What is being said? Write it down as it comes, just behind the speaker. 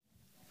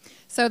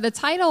So the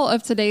title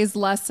of today's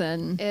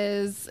lesson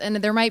is, and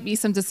there might be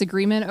some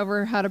disagreement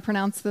over how to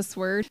pronounce this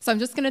word, so I'm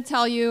just going to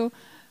tell you,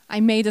 I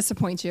may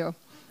disappoint you.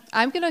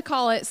 I'm going to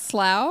call it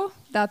slough.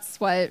 That's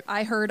what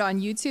I heard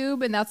on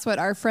YouTube, and that's what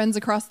our friends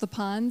across the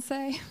pond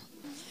say.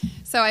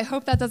 So I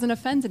hope that doesn't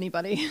offend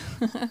anybody.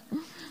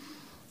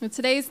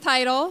 Today's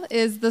title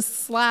is The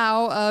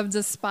Slough of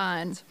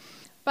Despond.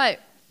 But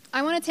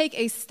I want to take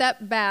a step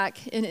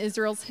back in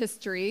Israel's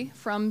history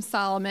from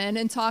Solomon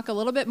and talk a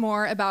little bit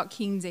more about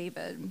King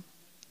David.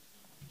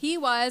 He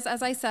was,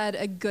 as I said,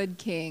 a good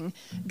king.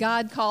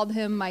 God called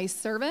him my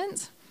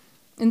servant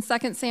in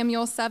 2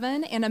 Samuel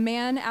 7, and a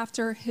man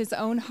after his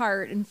own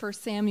heart in 1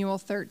 Samuel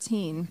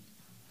 13.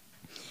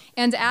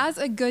 And as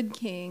a good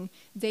king,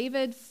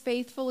 David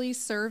faithfully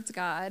served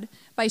God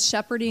by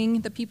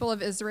shepherding the people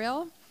of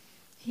Israel.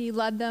 He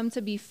led them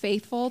to be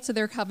faithful to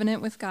their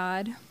covenant with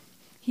God.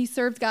 He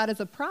served God as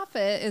a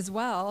prophet as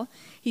well.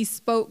 He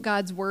spoke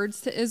God's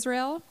words to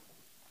Israel.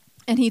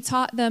 And he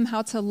taught them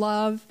how to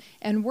love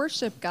and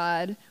worship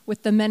God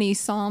with the many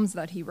psalms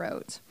that he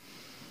wrote.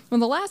 In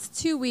the last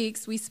 2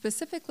 weeks, we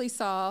specifically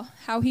saw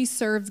how he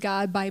served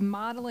God by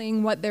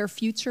modeling what their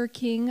future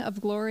king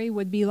of glory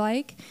would be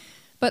like,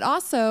 but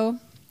also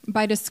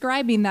by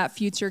describing that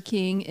future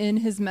king in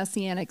his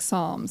messianic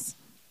psalms.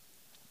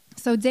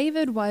 So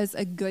David was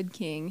a good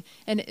king,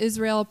 and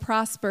Israel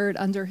prospered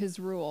under his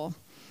rule.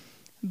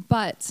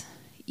 But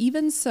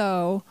even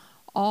so,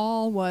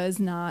 all was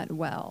not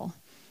well.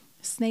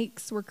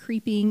 Snakes were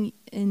creeping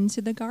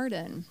into the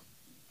garden.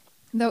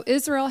 Though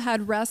Israel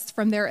had rest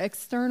from their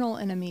external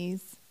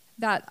enemies,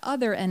 that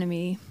other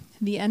enemy,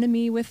 the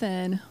enemy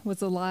within,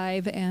 was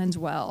alive and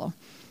well.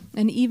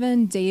 And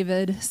even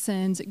David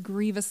sinned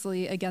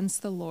grievously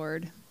against the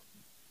Lord.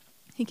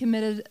 He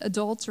committed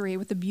adultery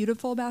with the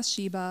beautiful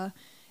Bathsheba,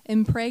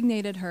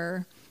 impregnated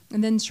her,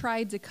 and then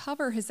tried to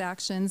cover his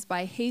actions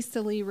by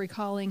hastily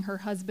recalling her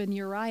husband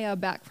Uriah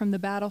back from the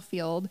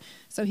battlefield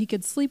so he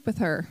could sleep with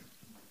her.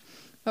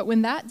 But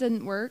when that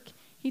didn't work,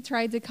 he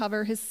tried to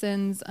cover his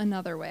sins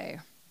another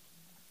way,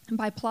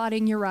 by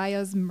plotting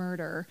Uriah's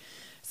murder.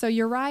 So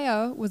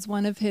Uriah was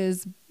one of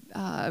his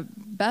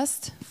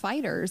best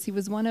fighters. He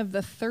was one of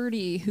the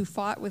 30 who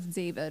fought with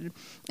David.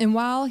 And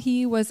while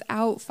he was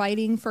out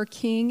fighting for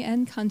king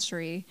and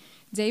country,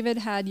 David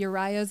had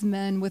Uriah's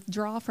men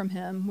withdraw from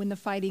him when the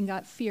fighting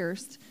got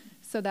fierce,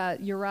 so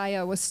that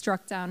Uriah was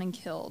struck down and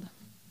killed.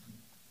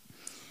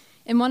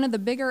 In one of the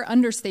bigger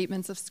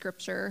understatements of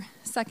Scripture,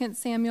 2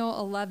 Samuel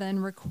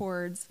 11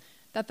 records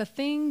that the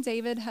thing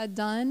David had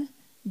done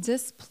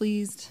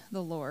displeased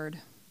the Lord.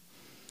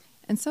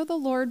 And so the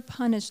Lord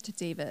punished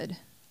David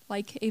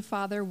like a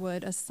father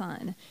would a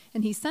son.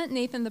 And he sent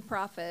Nathan the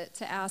prophet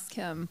to ask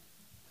him,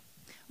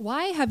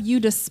 "Why have you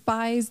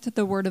despised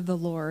the word of the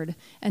Lord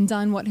and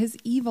done what is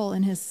evil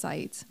in his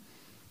sight?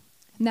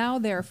 Now,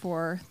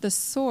 therefore, the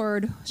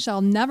sword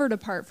shall never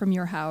depart from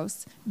your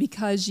house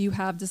because you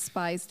have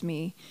despised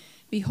me.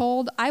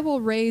 Behold, I will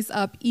raise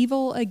up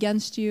evil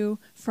against you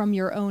from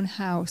your own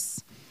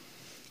house."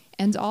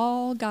 And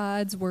all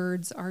God's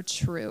words are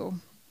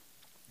true.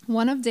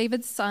 One of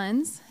David's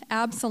sons,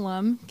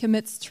 Absalom,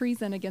 commits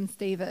treason against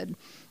David.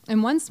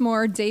 And once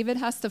more, David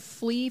has to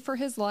flee for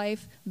his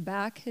life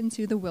back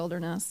into the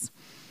wilderness.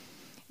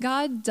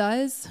 God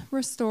does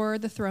restore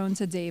the throne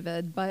to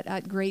David, but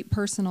at great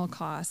personal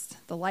cost.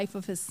 The life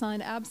of his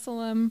son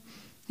Absalom,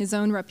 his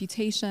own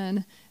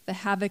reputation, the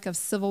havoc of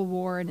civil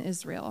war in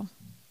Israel.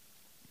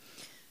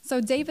 So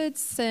David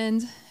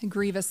sinned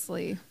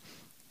grievously,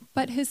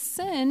 but his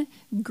sin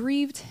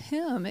grieved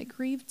him. It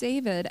grieved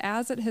David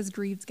as it has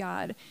grieved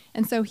God.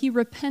 And so he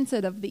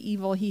repented of the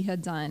evil he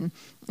had done.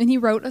 And he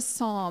wrote a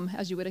psalm,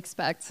 as you would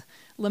expect,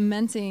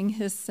 lamenting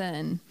his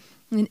sin.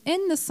 And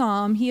in the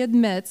psalm, he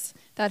admits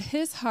that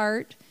his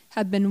heart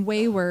had been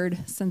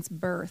wayward since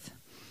birth.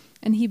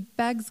 And he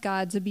begs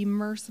God to be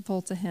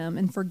merciful to him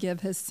and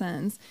forgive his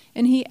sins.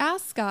 And he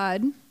asks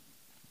God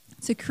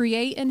to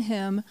create in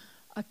him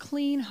a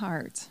clean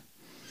heart.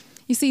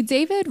 You see,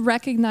 David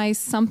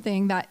recognized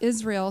something that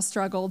Israel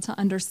struggled to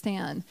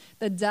understand,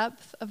 the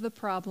depth of the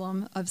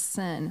problem of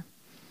sin.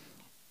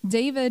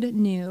 David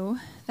knew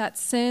that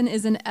sin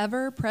is an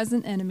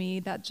ever-present enemy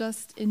that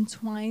just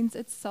entwines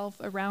itself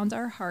around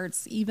our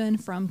hearts, even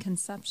from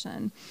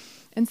conception.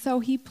 And so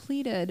he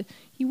pleaded,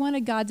 he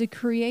wanted God to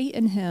create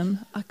in him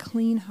a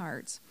clean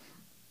heart.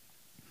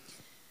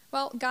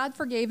 Well, God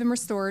forgave and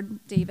restored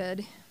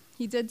David.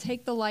 He did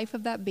take the life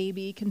of that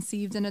baby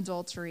conceived in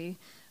adultery,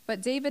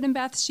 but David and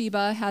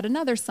Bathsheba had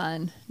another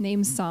son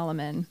named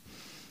Solomon.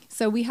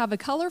 So we have a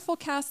colorful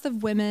cast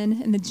of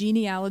women in the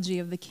genealogy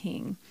of the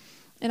king.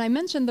 And I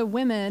mentioned the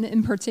women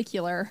in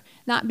particular,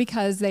 not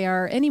because they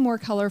are any more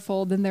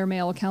colorful than their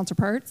male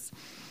counterparts,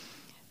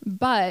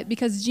 but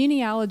because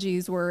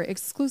genealogies were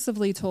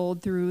exclusively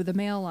told through the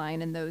male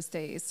line in those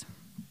days.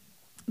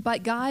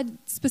 But God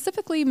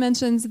specifically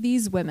mentions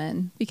these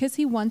women because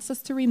he wants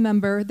us to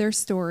remember their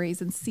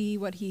stories and see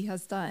what he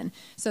has done.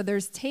 So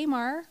there's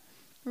Tamar,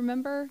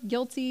 remember,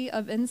 guilty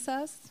of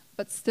incest,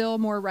 but still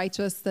more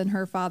righteous than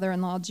her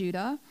father-in-law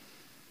Judah.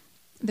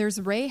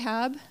 There's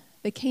Rahab,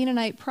 the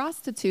Canaanite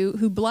prostitute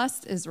who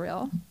blessed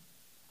Israel.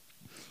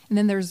 And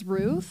then there's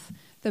Ruth,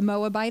 the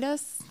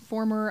Moabitess,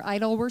 former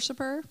idol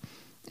worshiper.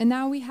 And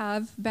now we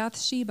have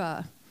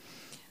Bathsheba.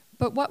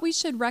 But what we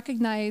should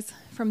recognize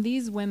from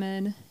these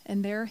women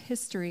and their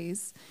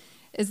histories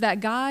is that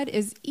God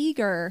is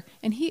eager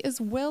and he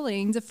is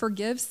willing to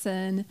forgive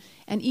sin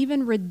and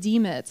even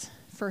redeem it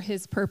for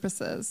his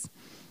purposes.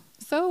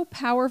 So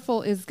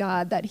powerful is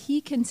God that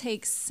he can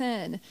take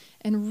sin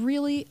and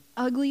really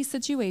ugly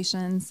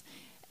situations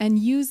and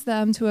use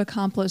them to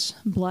accomplish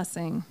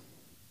blessing.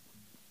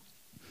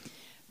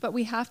 But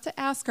we have to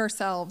ask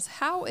ourselves,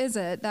 how is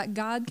it that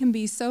God can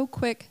be so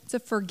quick to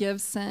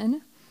forgive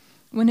sin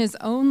when his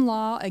own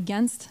law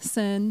against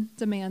sin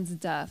demands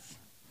death?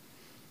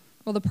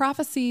 Well, the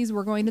prophecies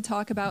we're going to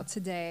talk about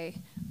today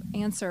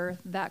answer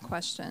that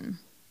question.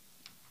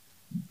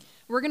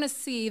 We're going to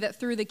see that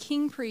through the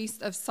king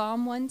priest of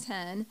Psalm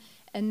 110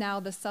 and now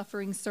the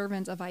suffering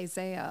servant of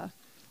Isaiah,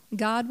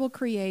 God will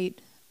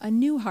create a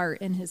new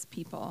heart in his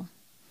people.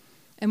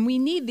 And we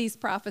need these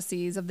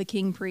prophecies of the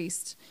king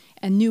priest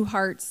and new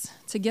hearts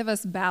to give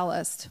us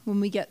ballast when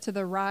we get to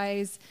the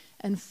rise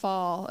and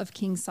fall of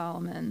King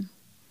Solomon.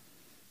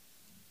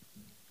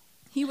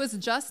 He was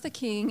just a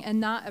king and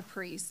not a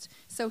priest,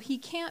 so he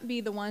can't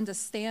be the one to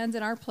stand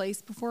in our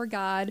place before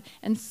God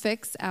and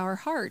fix our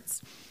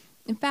hearts.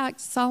 In fact,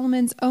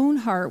 Solomon's own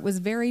heart was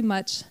very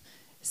much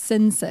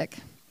sin-sick,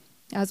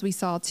 as we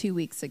saw 2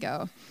 weeks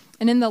ago.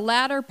 And in the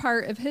latter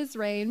part of his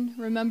reign,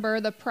 remember,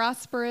 the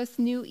prosperous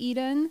New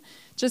Eden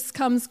just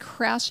comes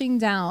crashing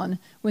down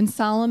when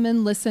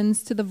Solomon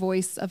listens to the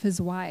voice of his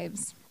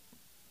wives.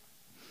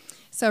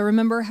 So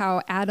remember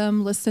how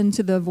Adam listened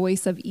to the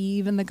voice of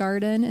Eve in the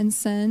garden and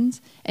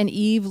sinned, and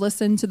Eve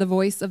listened to the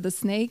voice of the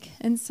snake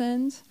and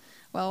sinned?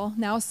 Well,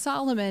 now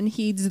Solomon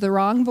heeds the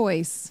wrong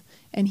voice,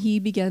 and he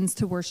begins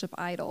to worship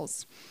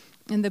idols.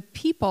 And the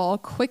people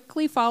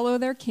quickly follow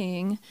their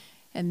king,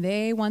 and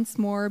they once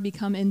more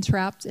become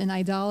entrapped in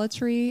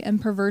idolatry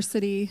and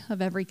perversity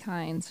of every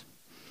kind.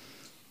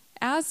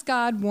 As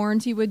God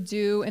warned he would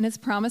do in his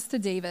promise to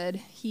David,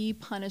 he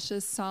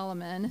punishes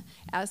Solomon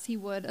as he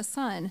would a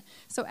son.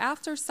 So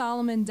after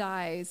Solomon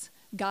dies,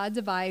 God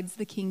divides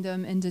the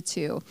kingdom into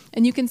two.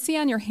 And you can see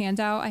on your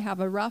handout, I have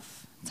a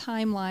rough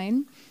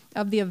timeline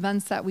of the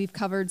events that we've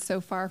covered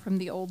so far from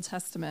the Old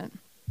Testament.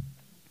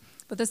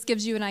 But this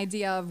gives you an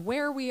idea of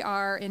where we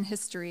are in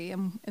history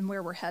and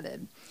where we're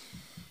headed.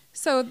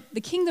 So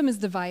the kingdom is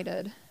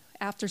divided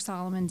after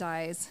Solomon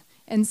dies,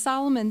 and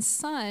Solomon's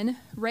son,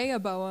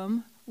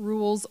 Rehoboam,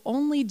 rules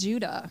only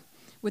Judah,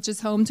 which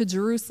is home to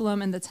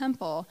Jerusalem and the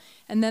temple,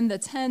 and then the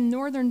 10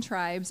 northern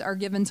tribes are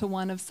given to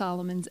one of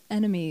Solomon's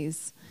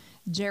enemies,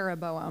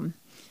 Jeroboam.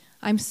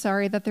 I'm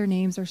sorry that their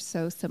names are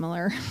so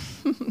similar.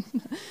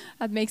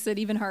 That makes it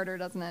even harder,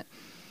 doesn't it?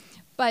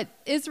 But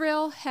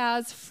Israel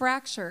has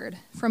fractured.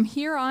 From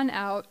here on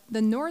out,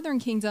 the northern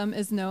kingdom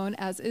is known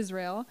as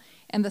Israel,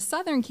 and the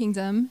southern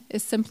kingdom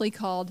is simply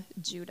called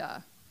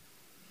Judah.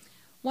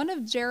 One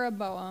of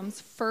Jeroboam's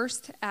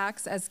first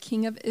acts as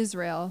king of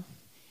Israel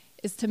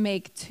is to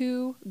make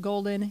 2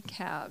 golden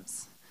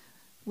calves,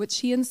 which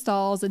he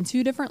installs in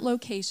 2 different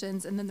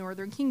locations in the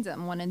northern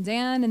kingdom, one in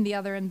Dan and the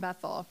other in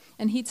Bethel.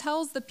 And he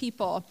tells the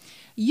people,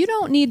 you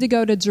don't need to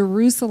go to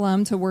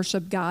Jerusalem to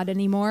worship God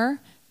anymore.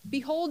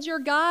 Behold your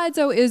gods,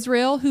 O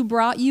Israel, who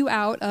brought you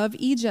out of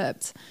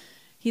Egypt.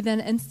 He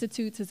then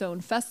institutes his own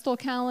festal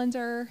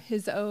calendar,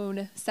 his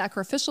own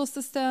sacrificial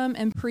system,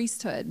 and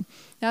priesthood.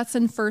 That's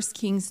in 1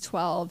 Kings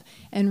 12.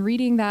 And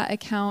reading that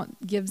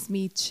account gives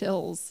me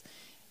chills,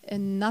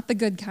 and not the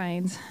good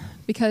kind,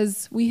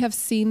 because we have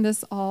seen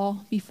this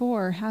all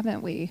before,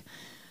 haven't we?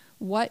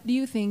 What do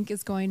you think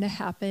is going to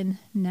happen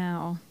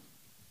now?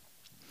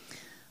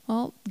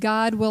 Well,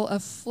 God will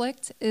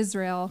afflict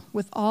Israel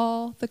with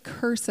all the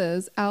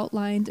curses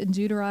outlined in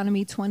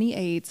Deuteronomy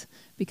 28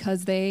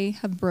 because they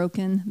have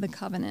broken the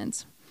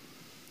covenant.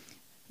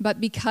 But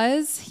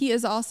because he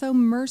is also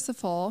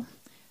merciful,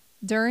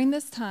 during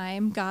this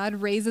time,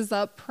 God raises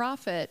up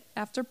prophet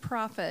after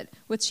prophet,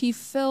 which he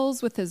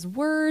fills with his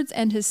words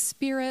and his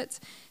spirit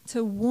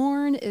to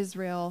warn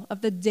Israel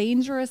of the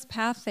dangerous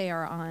path they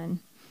are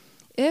on.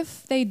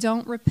 If they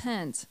don't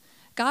repent,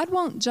 God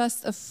won't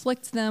just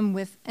afflict them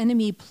with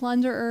enemy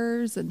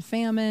plunderers and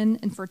famine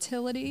and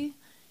fertility.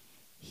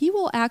 He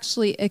will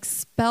actually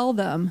expel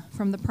them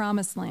from the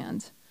promised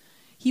land.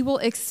 He will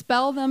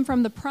expel them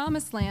from the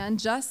promised land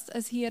just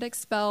as he had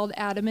expelled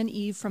Adam and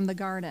Eve from the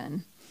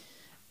garden.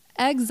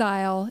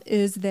 Exile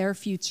is their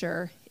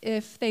future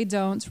if they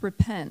don't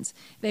repent.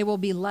 They will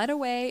be led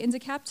away into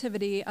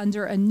captivity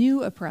under a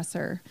new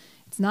oppressor.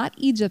 It's not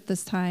Egypt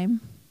this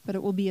time, but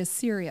it will be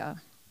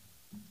Assyria.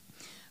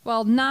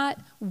 Well, not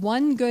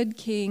one good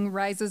king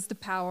rises to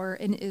power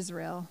in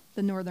Israel,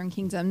 the northern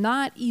kingdom,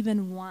 not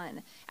even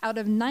one. Out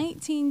of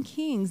 19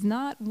 kings,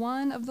 not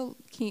one of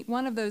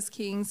those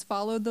kings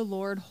followed the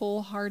Lord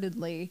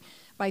wholeheartedly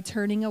by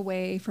turning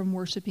away from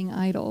worshiping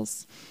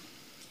idols.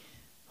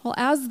 Well,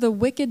 as the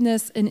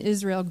wickedness in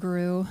Israel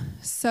grew,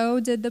 so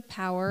did the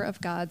power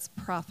of God's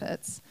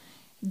prophets.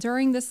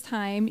 During this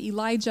time,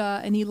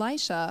 Elijah and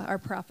Elisha are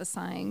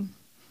prophesying.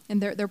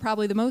 And they're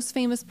probably the most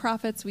famous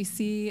prophets we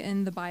see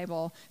in the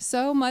Bible.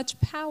 So much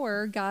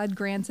power God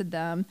granted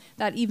them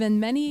that even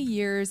many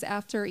years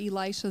after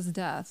Elisha's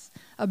death,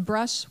 a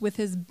brush with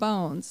his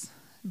bones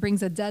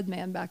brings a dead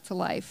man back to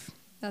life.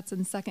 That's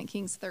in 2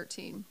 Kings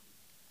 13.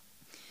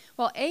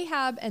 Well,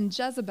 Ahab and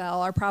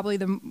Jezebel are probably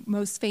the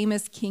most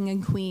famous king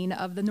and queen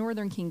of the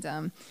northern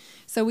kingdom.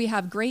 So we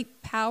have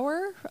great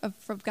power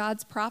from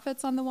God's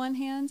prophets on the one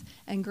hand,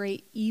 and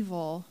great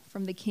evil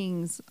from the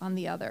kings on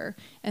the other.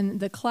 And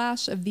the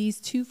clash of these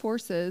two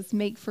forces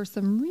make for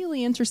some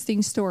really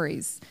interesting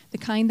stories, the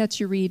kind that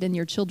you read in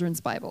your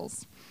children's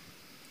Bibles.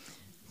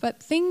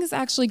 But things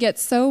actually get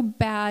so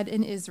bad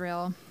in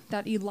Israel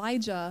that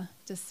Elijah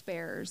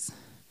despairs.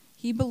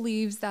 He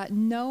believes that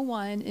no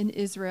one in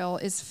Israel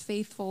is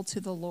faithful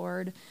to the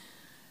Lord.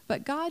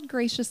 But God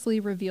graciously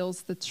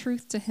reveals the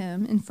truth to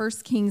him in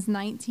 1 Kings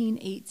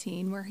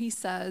 19:18, where he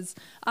says,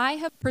 I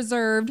have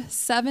preserved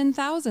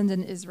 7,000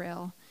 in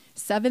Israel,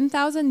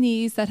 7,000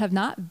 knees that have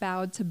not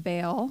bowed to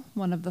Baal,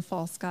 one of the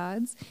false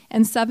gods,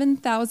 and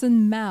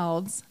 7,000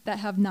 mouths that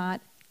have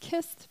not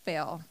kissed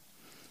Baal.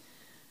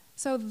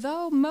 So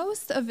though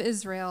most of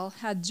Israel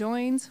had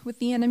joined with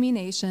the enemy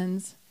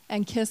nations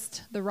and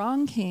kissed the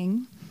wrong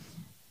king,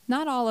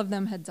 not all of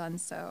them had done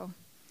so.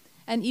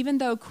 And even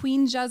though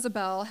Queen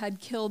Jezebel had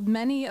killed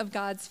many of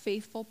God's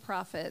faithful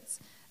prophets,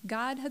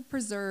 God had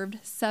preserved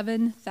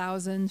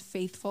 7,000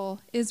 faithful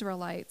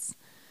Israelites.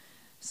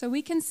 So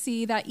we can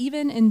see that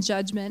even in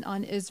judgment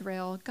on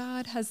Israel,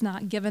 God has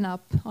not given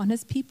up on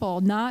his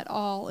people. Not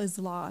all is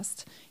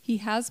lost. He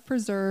has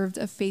preserved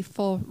a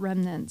faithful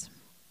remnant.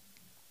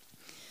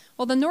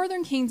 Well, the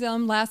northern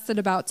kingdom lasted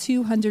about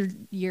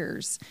 200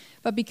 years,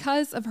 but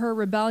because of her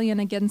rebellion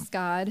against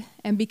God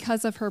and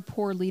because of her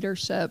poor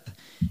leadership,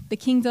 the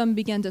kingdom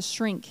began to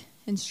shrink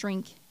and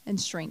shrink and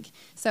shrink.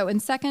 So in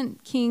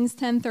 2 Kings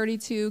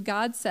 10:32,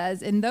 God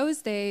says, in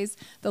those days,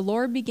 the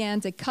Lord began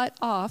to cut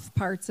off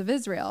parts of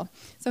Israel.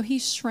 So he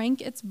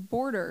shrank its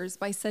borders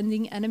by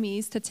sending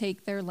enemies to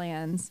take their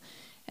lands.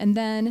 And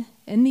then,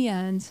 in the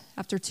end,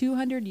 after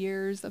 200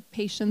 years of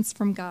patience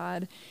from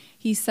God,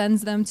 he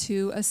sends them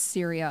to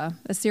Assyria.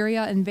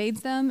 Assyria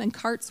invades them and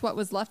carts what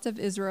was left of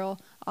Israel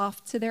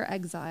off to their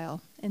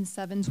exile in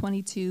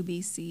 722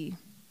 BC.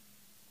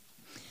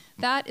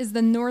 That is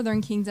the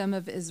northern kingdom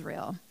of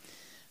Israel.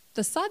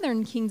 The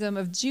southern kingdom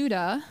of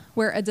Judah,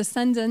 where a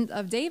descendant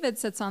of David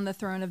sits on the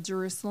throne of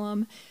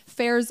Jerusalem,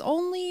 fares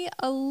only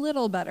a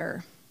little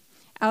better.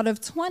 Out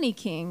of 20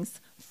 kings,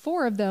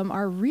 4 of them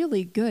are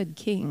really good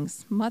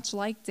kings, much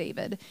like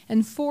David,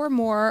 and 4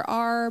 more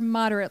are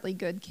moderately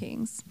good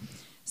kings.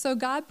 So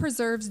God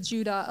preserves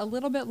Judah a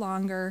little bit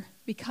longer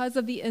because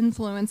of the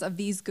influence of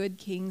these good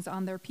kings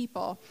on their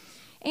people.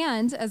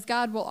 And, as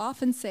God will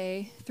often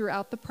say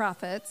throughout the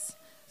prophets,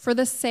 for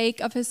the sake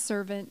of his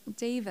servant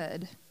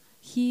David,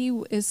 he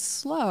is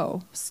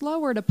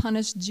slower to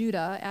punish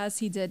Judah as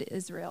he did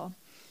Israel.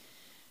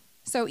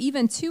 So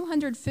even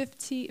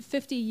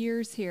 250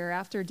 years here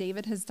after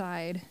David has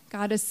died,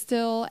 God is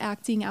still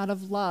acting out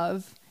of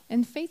love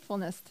and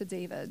faithfulness to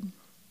David.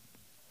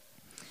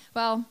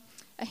 Well,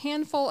 a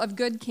handful of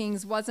good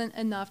kings wasn't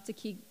enough to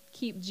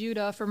keep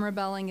Judah from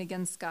rebelling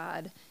against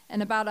God.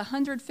 And about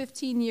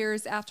 115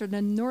 years after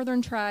the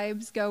northern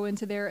tribes go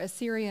into their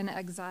Assyrian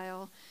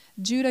exile,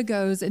 Judah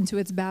goes into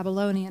its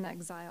Babylonian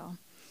exile.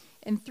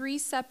 In 3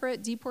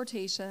 separate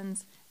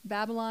deportations,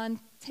 Babylon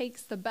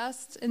takes the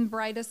best and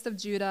brightest of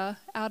Judah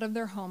out of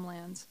their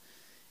homeland.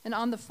 And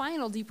on the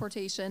final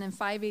deportation in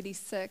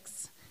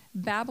 586,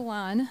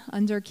 Babylon,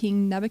 under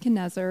King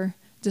Nebuchadnezzar,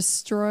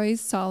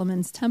 destroys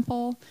Solomon's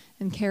temple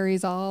and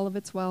carries all of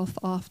its wealth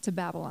off to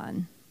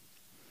Babylon.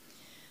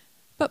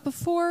 But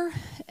before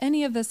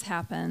any of this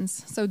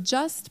happens, so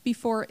just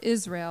before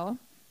Israel,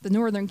 the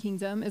northern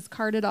kingdom, is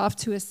carted off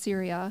to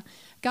Assyria,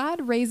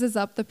 God raises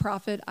up the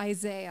prophet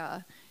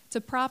Isaiah to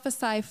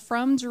prophesy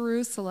from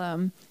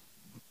Jerusalem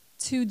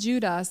to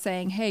Judah,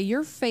 saying, hey,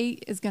 your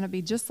fate is going to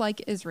be just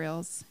like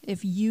Israel's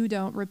if you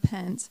don't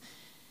repent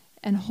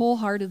and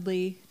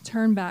wholeheartedly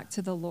turn back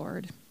to the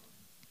Lord.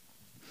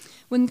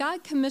 When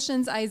God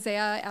commissions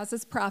Isaiah as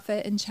his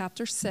prophet in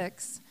chapter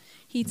 6,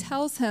 he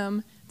tells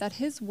him that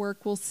his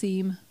work will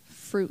seem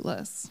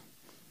fruitless.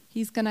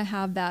 He's going to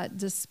have that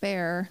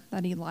despair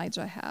that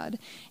Elijah had,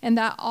 and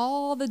that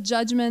all the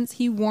judgments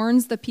he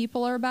warns the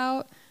people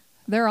about,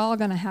 they're all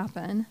going to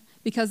happen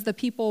because the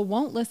people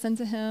won't listen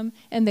to him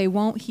and they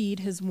won't heed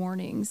his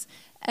warnings.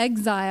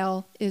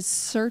 Exile is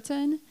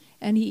certain,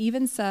 and he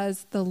even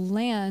says the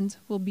land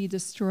will be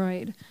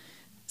destroyed.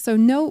 So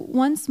note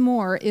once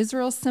more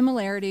Israel's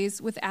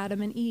similarities with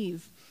Adam and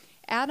Eve.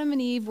 Adam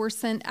and Eve were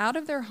sent out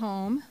of their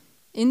home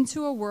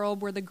into a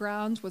world where the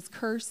ground was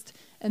cursed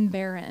and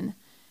barren.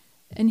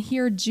 And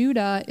here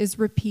Judah is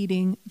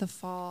repeating the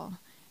fall.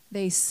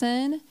 They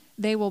sin,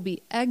 they will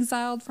be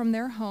exiled from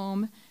their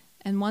home,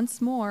 and once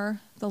more,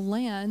 the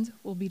land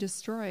will be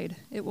destroyed.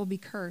 It will be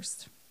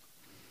cursed.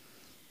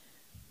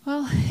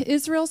 Well,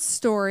 Israel's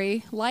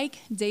story, like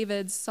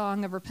David's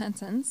song of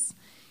repentance,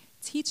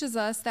 teaches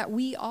us that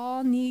we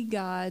all need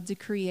God to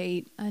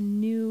create a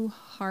new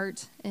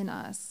heart in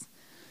us.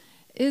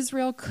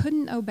 Israel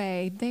couldn't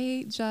obey.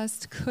 They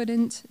just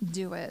couldn't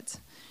do it.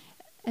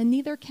 And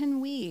neither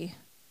can we.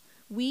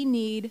 We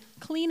need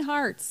clean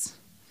hearts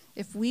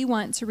if we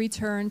want to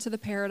return to the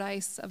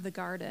paradise of the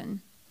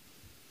garden.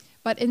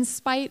 But in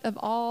spite of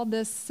all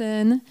this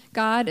sin,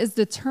 God is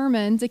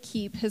determined to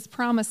keep his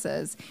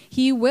promises.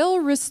 He will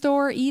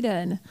restore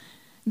Eden.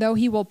 Though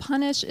he will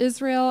punish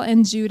Israel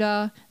and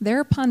Judah,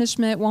 their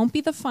punishment won't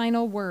be the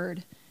final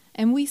word.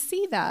 And we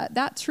see that.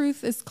 That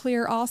truth is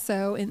clear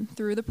also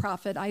through the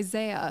prophet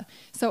Isaiah.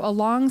 So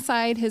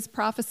alongside his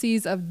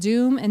prophecies of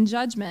doom and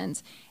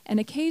judgment, an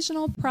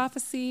occasional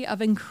prophecy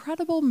of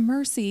incredible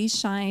mercy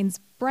shines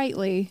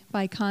brightly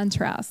by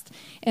contrast.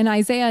 And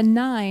Isaiah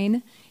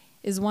 9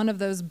 is one of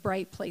those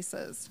bright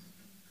places.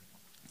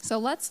 So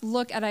let's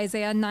look at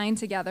Isaiah 9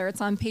 together.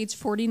 It's on page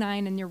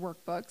 49 in your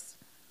workbooks.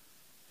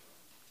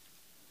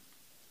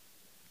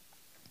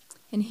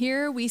 And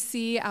here we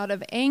see out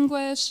of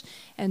anguish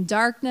and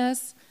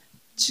darkness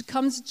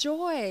comes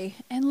joy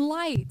and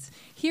light.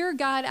 Here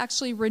God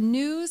actually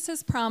renews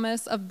his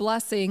promise of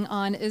blessing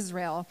on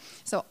Israel.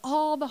 So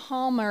all the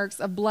hallmarks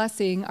of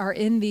blessing are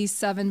in these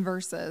 7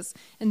 verses.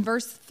 In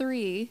verse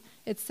 3,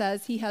 it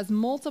says, he has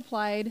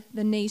multiplied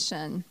the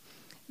nation.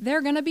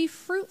 They're going to be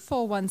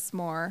fruitful once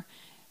more.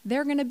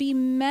 They're going to be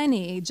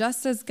many,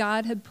 just as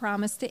God had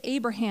promised to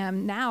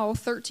Abraham now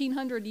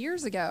 1,300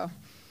 years ago.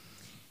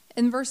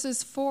 In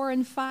verses 4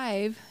 and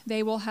 5,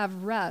 they will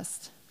have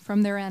rest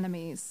from their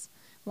enemies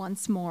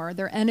once more.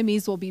 Their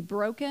enemies will be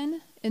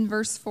broken in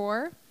verse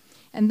 4.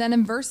 And then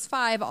in verse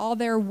 5, all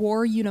their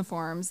war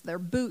uniforms, their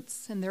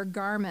boots and their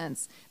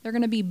garments, they're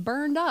going to be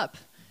burned up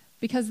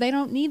because they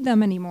don't need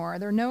them anymore.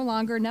 They're no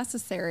longer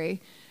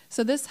necessary.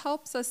 So this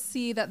helps us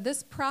see that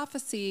this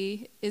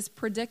prophecy is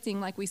predicting,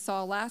 like we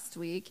saw last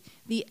week,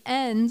 the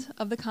end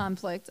of the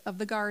conflict of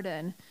the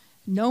garden.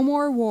 No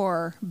more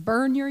war.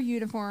 Burn your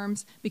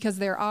uniforms because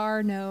there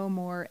are no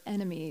more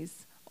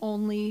enemies.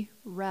 Only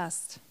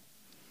rest.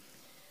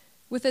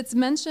 With its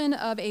mention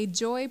of a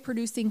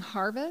joy-producing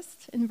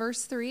harvest in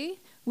verse 3,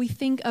 we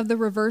think of the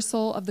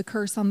reversal of the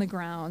curse on the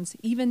ground.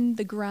 Even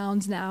the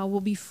ground now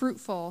will be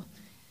fruitful.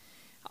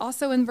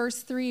 Also in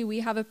verse 3,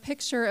 we have a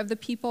picture of the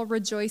people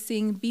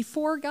rejoicing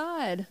before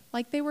God,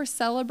 like they were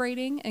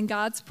celebrating in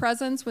God's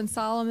presence when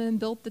Solomon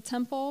built the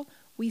temple.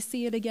 We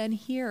see it again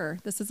here.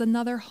 This is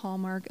another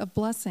hallmark of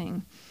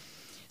blessing.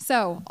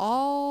 So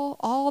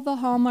all the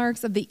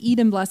hallmarks of the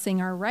Eden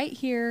blessing are right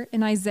here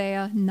in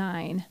Isaiah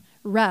 9.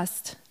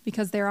 Rest,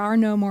 because there are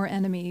no more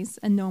enemies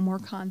and no more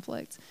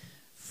conflict.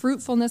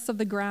 Fruitfulness of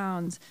the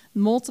ground,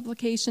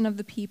 multiplication of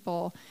the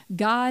people,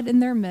 God in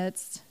their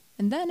midst.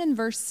 And then in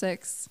verse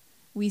 6,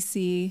 we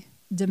see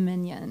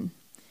dominion,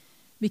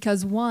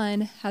 because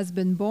one has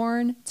been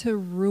born to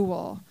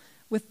rule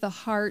with the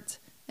heart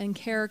and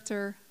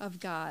character of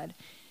God.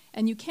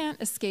 And you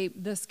can't escape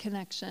this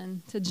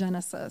connection to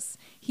Genesis.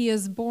 He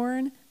is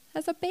born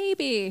as a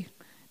baby.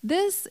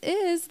 This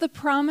is the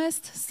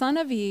promised son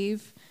of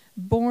Eve,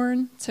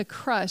 born to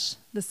crush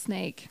the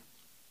snake.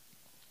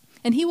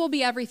 And he will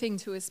be everything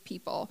to his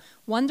people.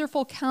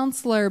 Wonderful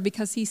counselor,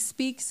 because he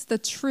speaks the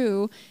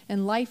true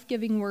and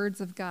life-giving words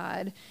of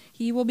God.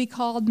 He will be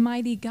called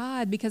mighty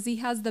God because he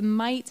has the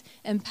might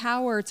and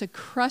power to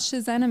crush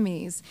his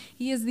enemies.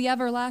 He is the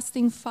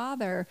everlasting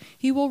Father.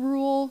 He will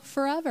rule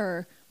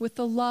forever with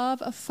the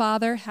love a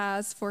father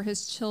has for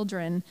his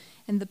children,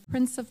 and the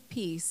Prince of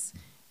Peace,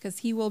 because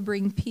he will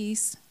bring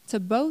peace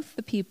to both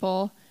the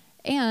people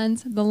and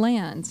the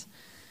land.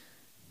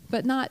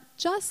 But not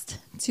just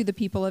to the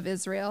people of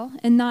Israel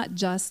and not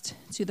just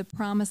to the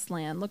promised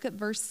land. Look at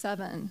verse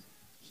 7.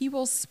 He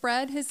will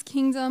spread his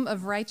kingdom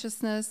of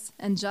righteousness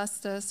and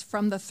justice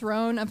from the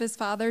throne of his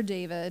father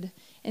David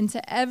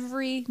into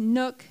every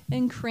nook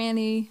and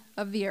cranny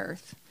of the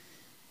earth.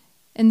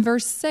 In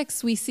verse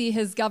 6, we see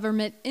his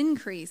government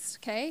increase,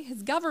 okay?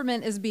 His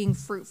government is being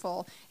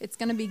fruitful. It's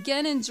going to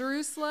begin in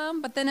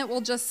Jerusalem, but then it will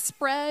just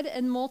spread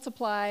and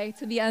multiply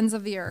to the ends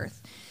of the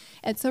earth.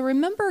 And so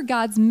remember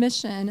God's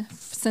mission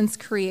since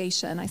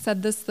creation. I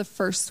said this the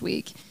first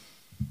week.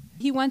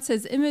 He wants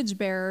his image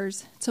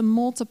bearers to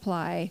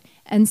multiply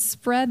and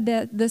spread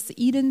this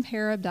Eden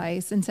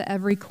paradise into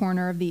every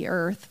corner of the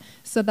earth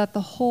so that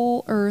the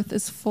whole earth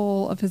is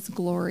full of his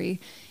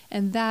glory.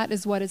 And that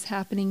is what is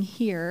happening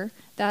here.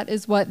 That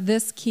is what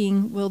this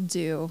king will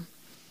do.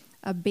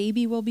 A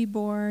baby will be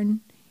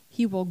born.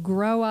 He will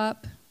grow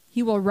up.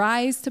 He will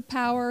rise to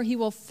power. He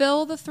will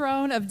fill the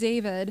throne of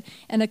David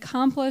and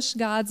accomplish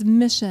God's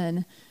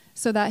mission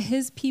so that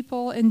his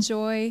people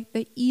enjoy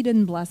the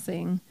Eden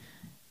blessing,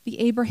 the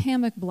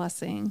Abrahamic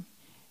blessing,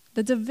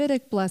 the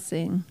Davidic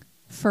blessing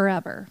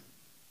forever.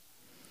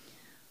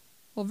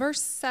 Well,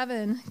 verse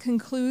 7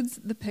 concludes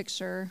the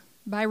picture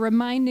by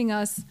reminding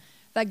us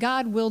that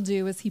God will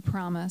do as he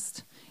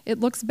promised.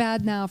 It looks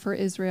bad now for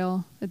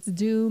Israel. It's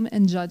doom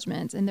and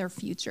judgment in their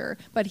future.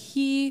 But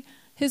he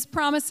His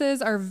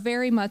promises are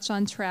very much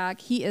on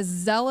track. He is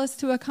zealous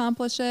to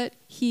accomplish it.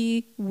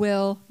 He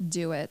will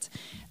do it.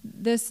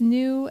 This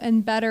new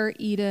and better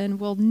Eden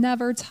will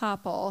never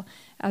topple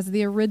as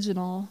the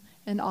original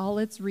and all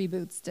its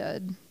reboots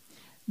did.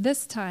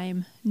 This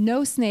time,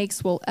 no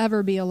snakes will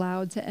ever be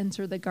allowed to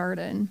enter the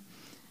garden.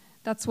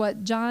 That's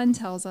what John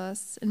tells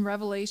us in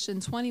Revelation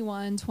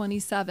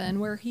 21:27,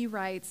 where he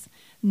writes,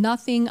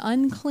 "Nothing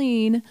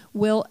unclean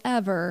will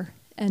ever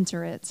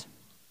enter it."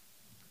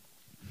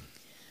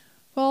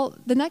 Well,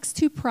 the next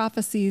two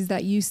prophecies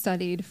that you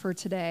studied for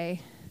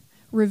today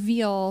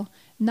reveal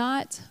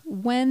not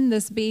when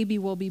this baby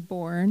will be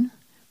born,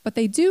 but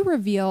they do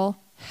reveal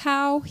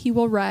how he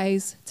will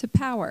rise to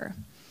power.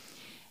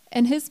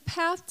 And his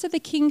path to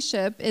the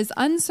kingship is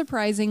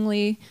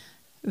unsurprisingly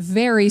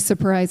very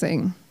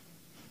surprising.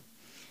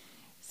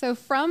 So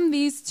from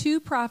these two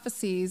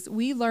prophecies,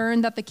 we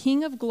learn that the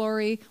King of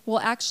Glory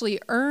will actually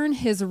earn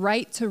his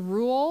right to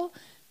rule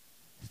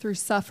through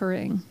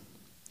suffering.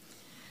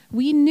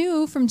 We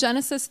knew from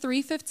Genesis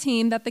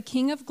 3:15 that the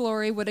King of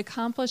Glory would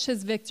accomplish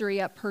his victory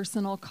at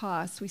personal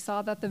cost. We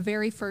saw that the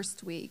very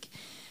first week.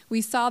 We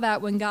saw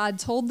that when God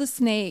told the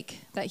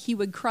snake that he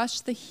would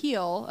crush the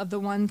heel of the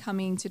one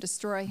coming to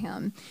destroy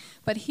him.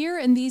 But here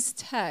in these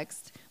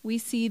texts, we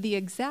see the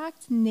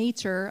exact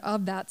nature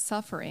of that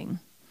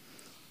suffering.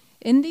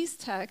 In these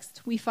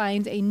texts, we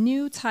find a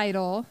new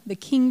title the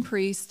king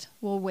priest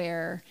will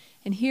wear.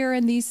 And here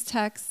in these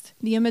texts,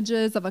 the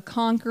images of a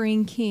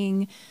conquering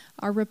king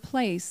are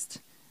replaced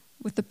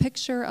with the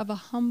picture of a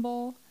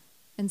humble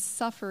and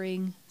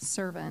suffering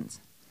servant.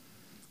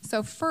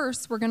 So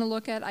first, we're going to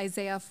look at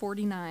Isaiah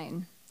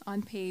 49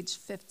 on page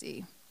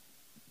 50.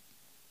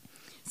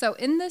 So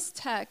in this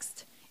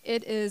text,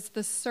 it is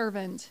the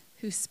servant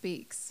who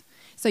speaks.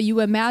 So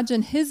you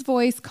imagine his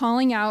voice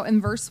calling out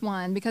in verse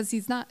 1, because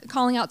he's not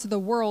calling out to the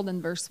world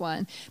in verse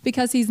 1,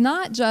 because he's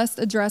not just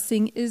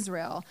addressing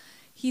Israel.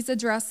 He's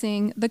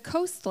addressing the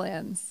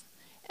coastlands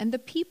and the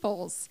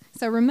peoples.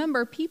 So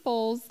remember,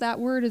 peoples, that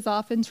word is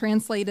often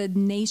translated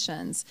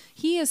nations.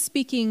 He is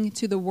speaking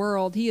to the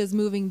world. He is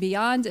moving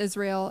beyond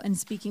Israel and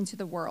speaking to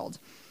the world,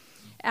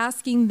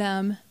 asking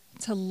them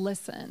to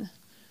listen.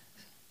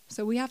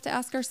 So we have to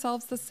ask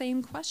ourselves the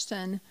same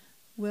question.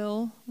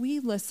 Will we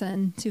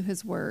listen to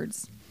his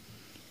words?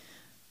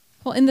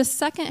 Well, in the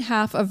second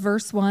half of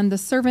verse 1, the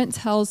servant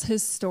tells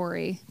his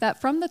story,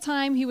 that from the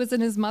time he was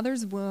in his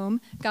mother's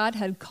womb, God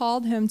had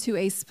called him to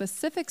a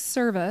specific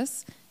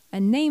service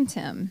and named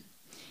him.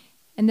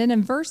 And then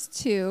in verse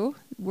 2,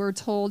 we're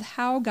told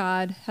how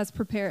God has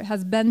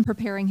been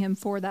preparing him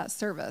for that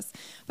service.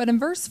 But in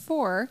verse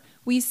 4,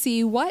 we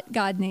see what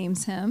God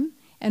names him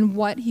and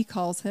what he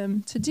calls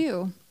him to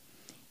do.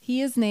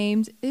 He is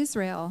named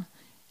Israel,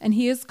 and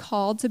he is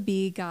called to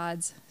be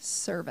God's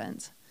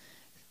servant.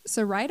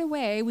 So right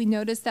away, we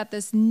notice that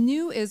this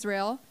new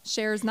Israel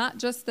shares not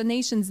just the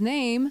nation's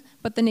name,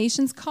 but the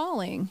nation's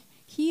calling.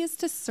 He is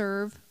to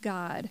serve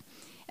God.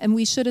 And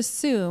we should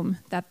assume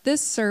that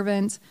this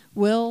servant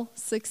will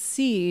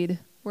succeed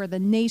where the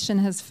nation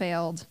has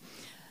failed.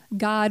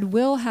 God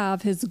will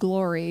have his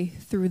glory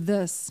through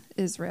this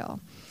Israel.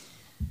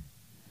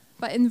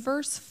 But in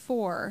verse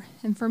 4,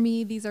 and for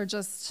me, these are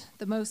just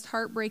the most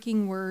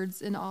heartbreaking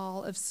words in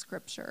all of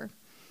Scripture.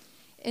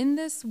 In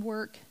this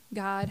work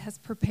God has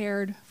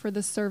prepared for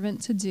the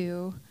servant to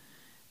do,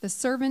 the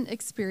servant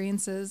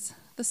experiences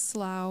the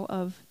slough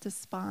of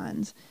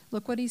despond.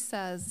 Look what he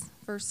says,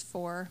 verse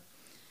 4.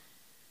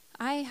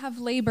 I have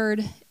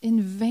labored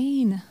in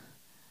vain.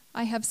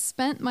 I have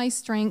spent my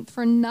strength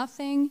for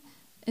nothing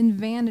in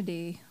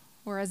vanity.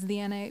 Or as the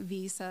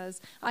NIV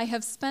says, I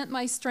have spent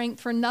my strength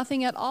for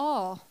nothing at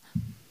all.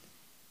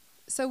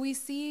 So we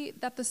see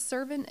that the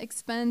servant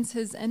expends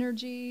his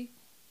energy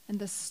and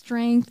the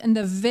strength and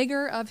the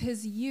vigor of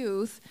his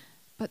youth,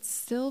 but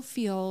still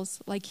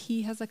feels like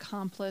he has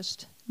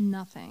accomplished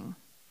nothing.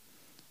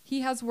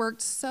 He has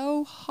worked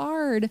so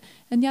hard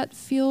and yet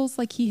feels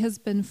like he has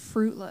been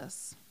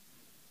fruitless.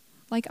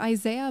 Like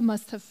Isaiah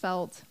must have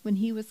felt when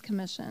he was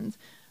commissioned,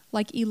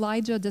 like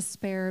Elijah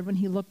despaired when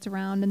he looked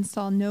around and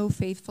saw no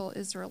faithful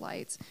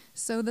Israelites.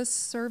 So the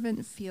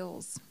servant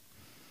feels.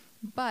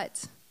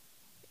 But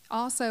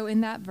also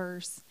in that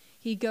verse,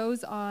 he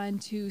goes on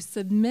to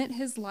submit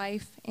his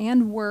life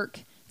and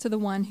work to the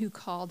one who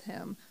called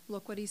him.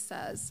 Look what he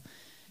says.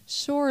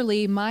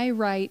 Surely my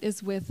right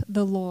is with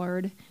the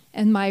Lord,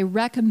 and my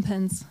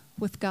recompense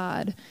with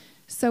God.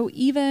 So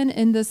even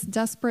in this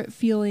desperate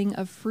feeling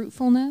of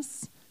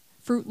fruitlessness,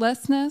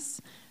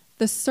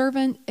 the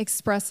servant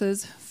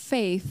expresses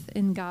faith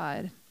in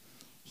God.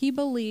 He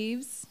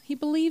believes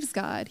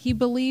God. He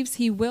believes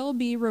he will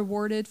be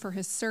rewarded for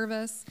his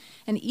service.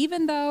 And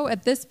even though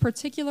at this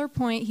particular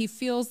point he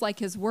feels like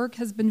his work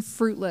has been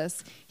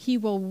fruitless, he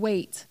will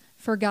wait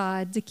for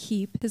God to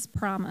keep his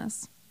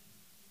promise.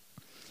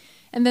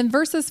 And then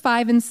verses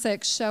 5 and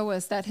 6 show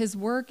us that his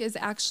work is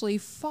actually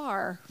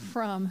far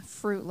from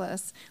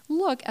fruitless.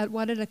 Look at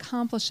what it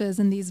accomplishes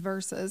in these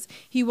verses.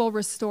 He will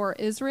restore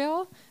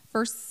Israel,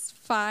 verse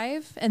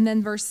 5, and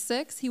then verse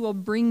 6, he will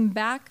bring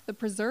back the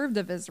preserved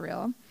of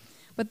Israel.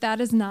 But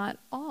that is not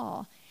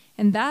all.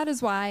 And that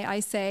is why I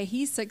say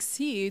he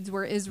succeeds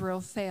where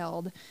Israel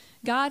failed.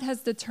 God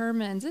has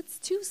determined it's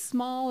too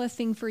small a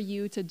thing for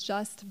you to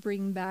just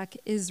bring back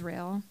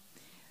Israel.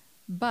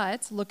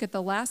 But look at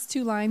the last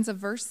two lines of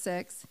verse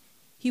 6.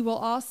 He will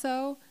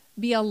also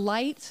be a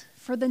light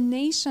for the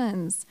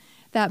nations,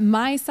 that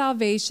my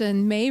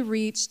salvation may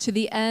reach to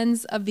the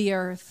ends of the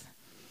earth.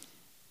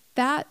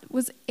 That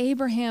was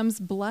Abraham's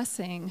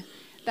blessing.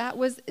 That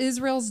was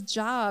Israel's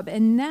job.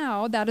 And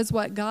now that is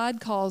what God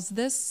calls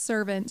this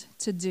servant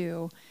to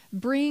do.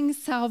 Bring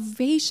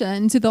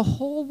salvation to the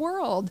whole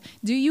world.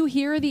 Do you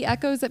hear the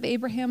echoes of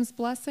Abraham's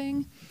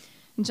blessing?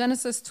 In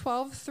Genesis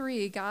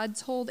 12:3, God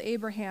told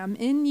Abraham,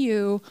 in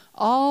you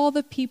all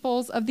the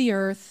peoples of the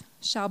earth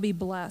shall be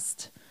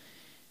blessed.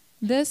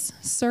 This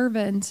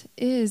servant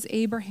is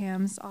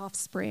Abraham's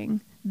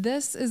offspring.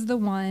 This is the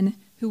one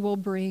who will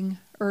bring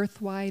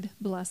earthwide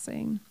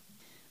blessing.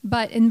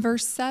 But in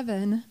verse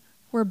 7,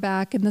 we're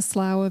back in the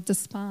Slough of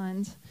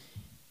Despond.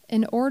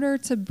 In order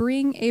to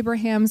bring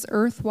Abraham's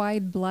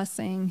earthwide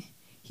blessing,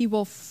 he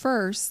will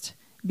first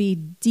be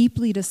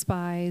deeply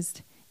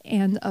despised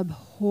and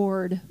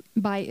abhorred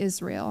by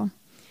Israel.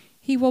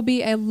 He will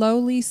be a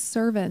lowly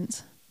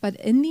servant, but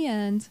in the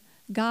end,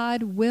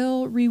 God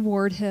will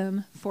reward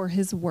him for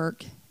his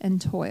work and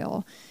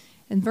toil.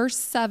 And verse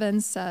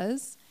 7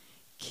 says,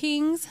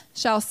 kings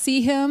shall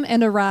see him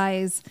and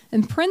arise,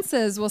 and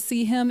princes will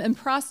see him and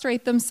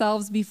prostrate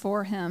themselves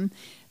before him.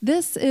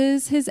 This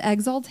is his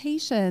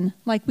exaltation,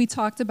 like we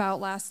talked about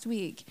last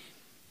week.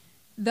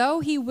 Though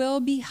he will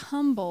be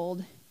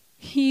humbled,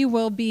 he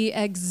will be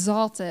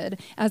exalted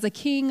as a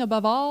king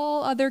above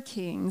all other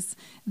kings.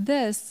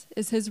 This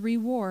is his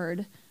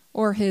reward,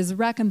 or his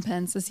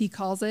recompense, as he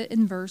calls it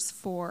in verse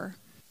 4.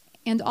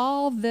 And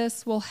all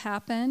this will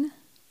happen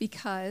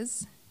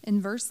because,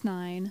 in verse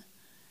 9,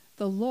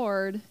 the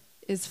Lord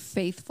is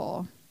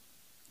faithful.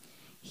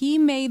 He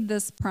made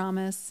this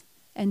promise,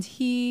 and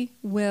he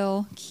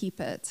will keep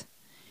it.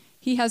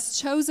 He has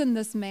chosen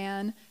this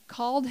man,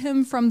 called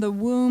him from the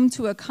womb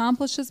to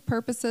accomplish his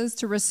purposes,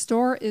 to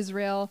restore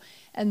Israel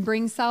and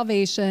bring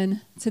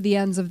salvation to the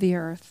ends of the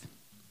earth.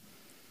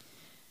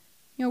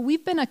 You know,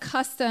 we've been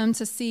accustomed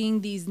to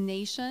seeing these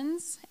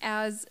nations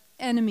as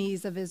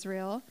enemies of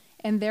Israel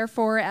and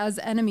therefore as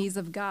enemies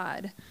of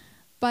God.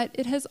 But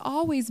it has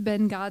always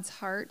been God's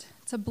heart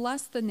to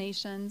bless the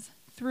nations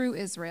through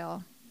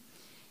Israel.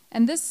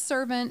 And this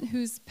servant,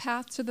 whose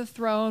path to the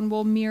throne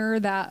will mirror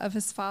that of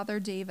his father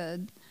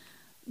David,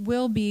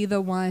 will be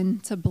the one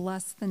to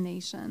bless the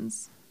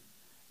nations.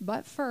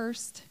 But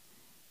first,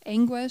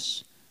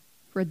 anguish,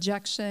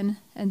 rejection,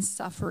 and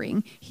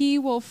suffering. He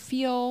will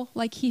feel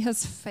like he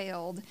has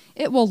failed.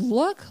 It will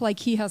look like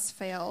he has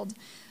failed.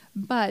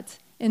 But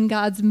in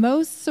God's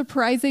most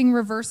surprising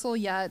reversal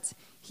yet,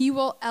 he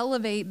will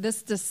elevate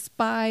this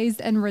despised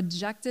and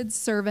rejected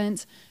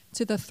servant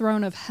to the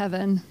throne of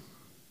heaven.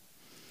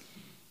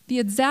 The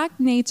exact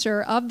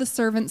nature of the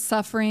servant's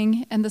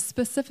suffering and the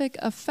specific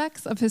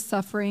effects of his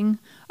suffering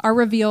are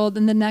revealed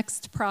in the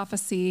next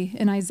prophecy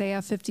in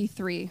Isaiah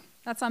 53.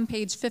 That's on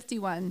page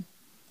 51.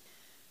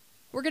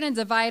 We're going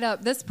to divide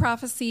up this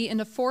prophecy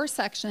into 4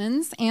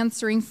 sections,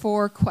 answering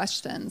 4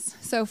 questions.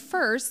 So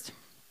first,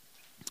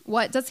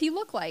 what does he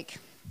look like?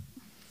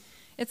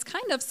 It's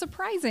kind of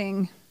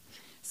surprising.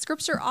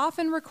 Scripture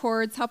often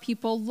records how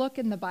people look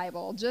in the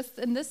Bible. Just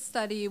in this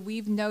study,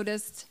 we've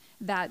noticed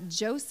that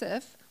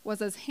Joseph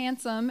was as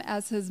handsome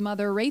as his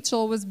mother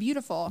Rachel was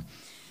beautiful.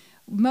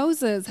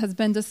 Moses has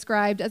been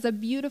described as a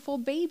beautiful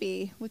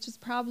baby, which is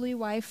probably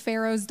why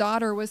Pharaoh's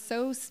daughter was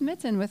so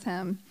smitten with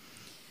him.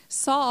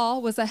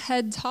 Saul was a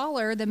head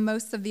taller than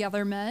most of the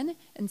other men,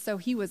 and so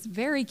he was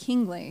very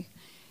kingly.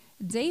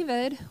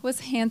 David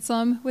was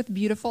handsome with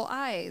beautiful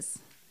eyes.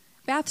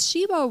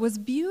 Bathsheba was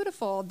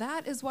beautiful.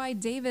 That is why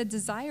David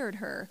desired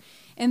her.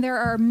 And there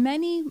are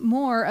many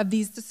more of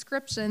these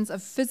descriptions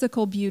of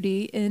physical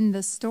beauty in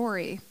this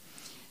story,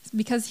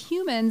 because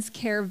humans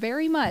care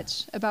very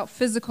much about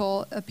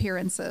physical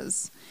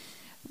appearances.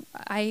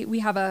 We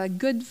have a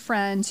good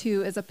friend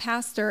who is a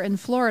pastor in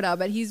Florida,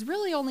 but he's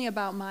really only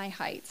about my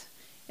height.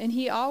 And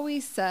he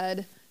always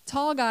said,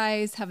 tall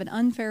guys have an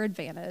unfair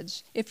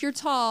advantage. If you're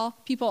tall,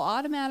 people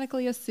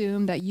automatically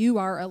assume that you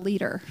are a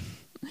leader.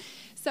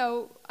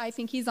 So I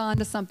think he's on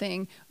to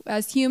something.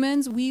 As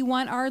humans, we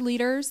want our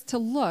leaders to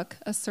look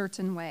a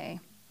certain way.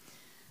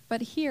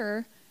 But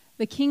here,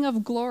 the King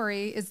of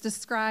Glory is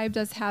described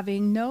as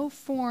having no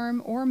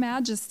form or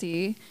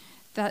majesty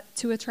that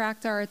to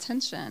attract our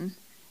attention.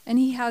 And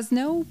he has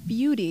no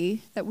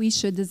beauty that we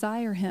should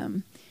desire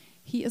him.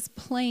 He is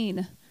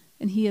plain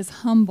and he is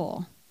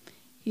humble.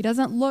 He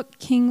doesn't look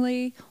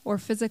kingly or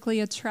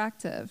physically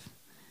attractive,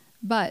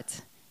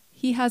 but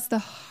he has the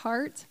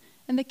heart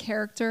and the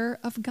character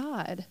of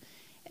God.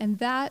 And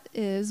that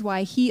is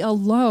why he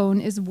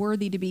alone is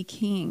worthy to be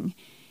king.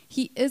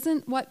 He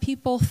isn't what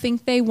people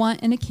think they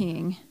want in a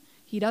king.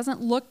 He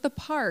doesn't look the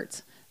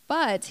part,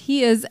 but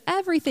he is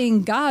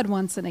everything God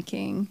wants in a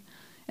king.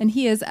 And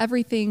he is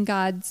everything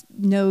God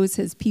knows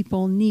his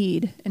people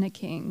need in a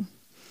king.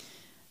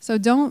 So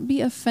don't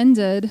be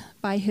offended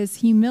by his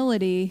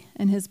humility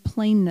and his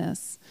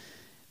plainness,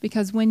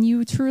 because when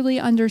you truly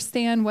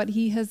understand what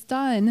he has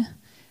done,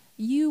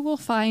 you will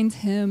find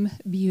him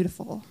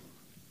beautiful.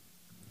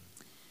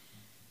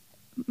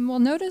 Well,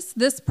 notice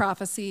this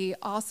prophecy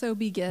also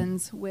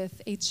begins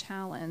with a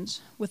challenge,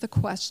 with a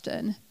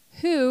question.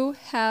 Who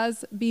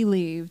has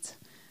believed?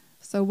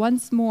 So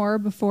once more,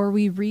 before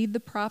we read the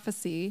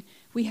prophecy,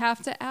 we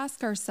have to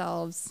ask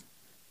ourselves,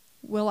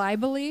 will I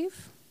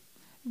believe?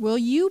 Will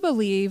you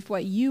believe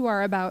what you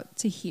are about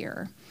to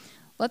hear?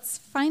 Let's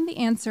find the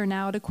answer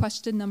now to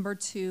question number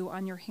 2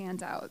 on your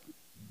handout.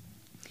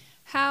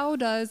 How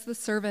does the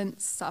servant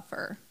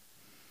suffer?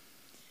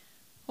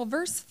 Well,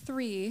 verse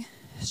 3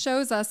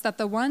 shows us that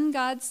the one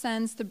God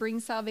sends to bring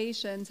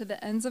salvation to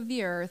the ends of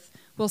the earth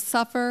will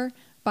suffer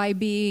by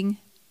being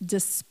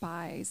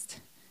despised.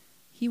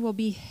 He will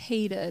be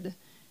hated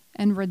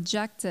and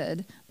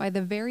rejected by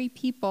the very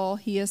people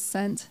he is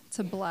sent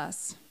to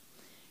bless.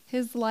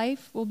 His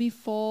life will be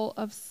full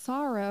of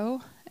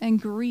sorrow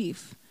and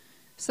grief,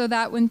 so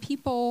that when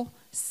people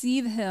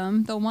see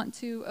him, they'll want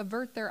to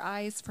avert their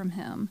eyes from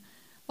him.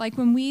 Like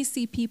when we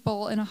see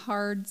people in a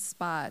hard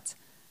spot,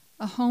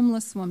 a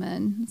homeless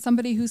woman,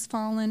 somebody who's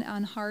fallen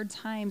on hard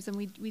times, and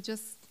we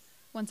just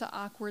want to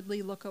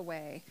awkwardly look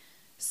away.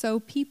 So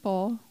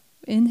people,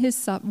 when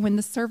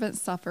the servant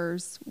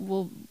suffers,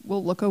 will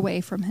look away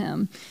from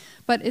him.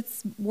 But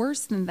it's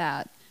worse than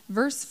that.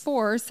 Verse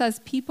 4 says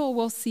people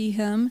will see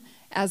him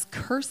as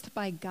cursed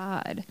by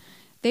God.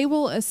 They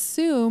will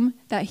assume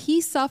that he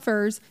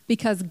suffers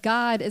because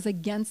God is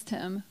against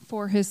him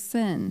for his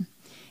sin.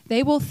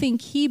 They will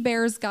think he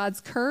bears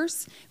God's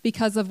curse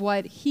because of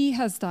what he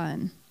has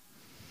done.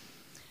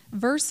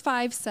 Verse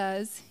 5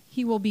 says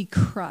he will be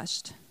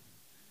crushed,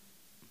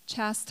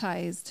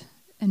 chastised,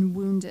 and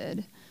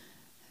wounded.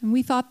 And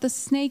we thought the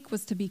snake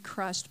was to be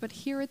crushed, but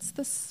here it's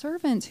the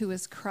servant who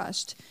is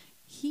crushed.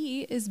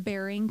 He is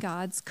bearing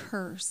God's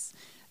curse.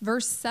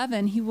 Verse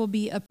 7, he will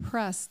be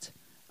oppressed,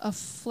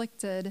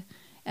 afflicted,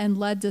 and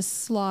led to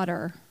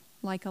slaughter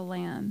like a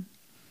lamb.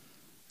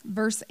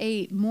 Verse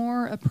 8,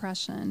 more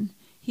oppression.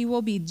 He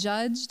will be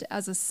judged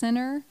as a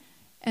sinner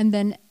and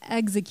then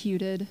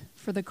executed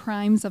for the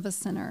crimes of a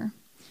sinner.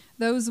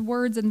 Those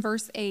words in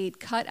verse 8,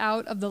 cut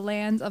out of the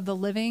land of the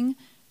living,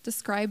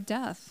 describe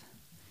death.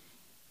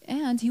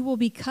 And he will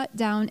be cut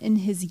down in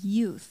his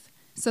youth,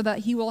 so that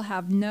he will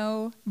have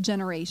no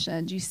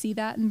generation. Do you see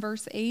that in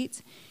verse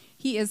 8?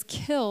 He is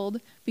killed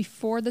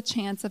before the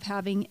chance of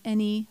having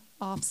any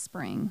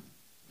offspring.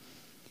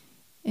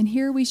 And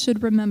here we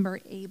should remember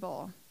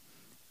Abel.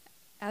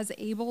 As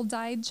Abel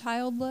died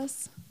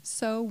childless,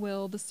 so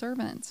will the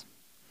servant.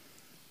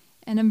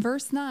 And in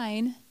verse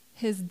 9,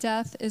 his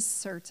death is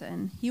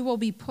certain. He will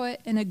be put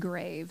in a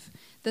grave.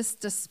 This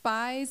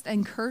despised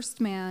and cursed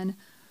man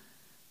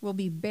will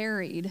be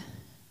buried,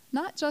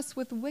 not just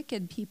with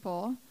wicked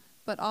people,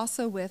 but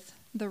also with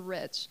the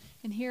rich.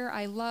 And here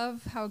I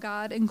love how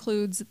God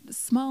includes the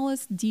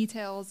smallest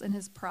details in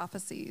his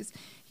prophecies.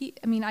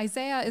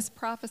 Isaiah is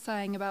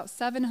prophesying about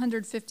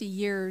 750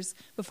 years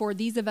before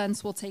these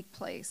events will take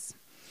place.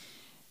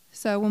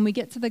 So when we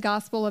get to the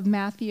Gospel of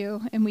Matthew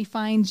and we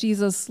find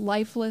Jesus'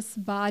 lifeless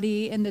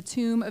body in the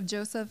tomb of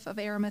Joseph of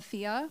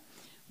Arimathea,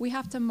 we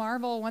have to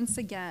marvel once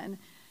again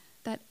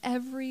that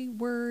every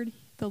word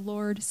the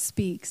Lord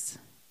speaks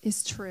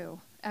is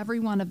true.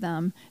 Every one of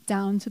them,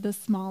 down to the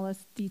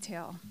smallest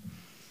detail.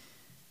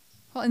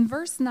 Well, in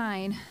verse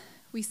 9,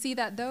 we see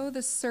that though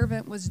the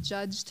servant was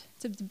judged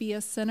to be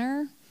a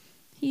sinner,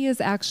 he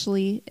is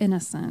actually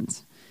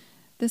innocent.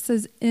 This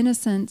is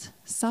innocent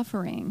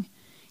suffering.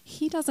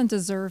 He doesn't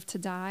deserve to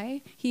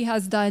die. He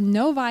has done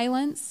no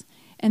violence,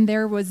 and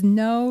there was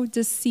no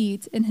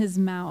deceit in his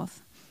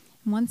mouth.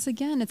 Once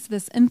again, it's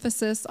this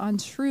emphasis on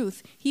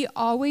truth. He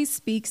always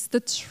speaks the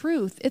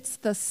truth. It's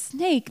the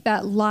snake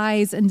that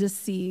lies and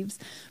deceives,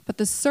 but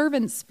the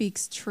servant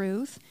speaks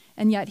truth,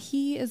 and yet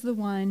he is the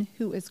one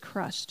who is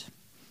crushed.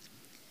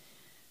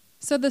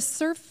 So the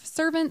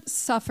servant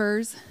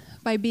suffers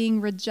by being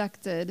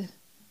rejected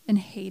and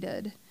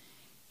hated.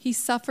 He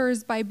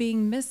suffers by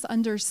being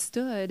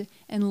misunderstood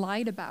and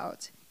lied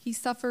about. He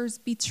suffers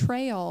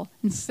betrayal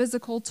and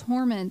physical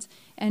torment,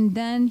 and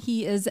then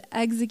he is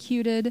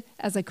executed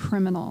as a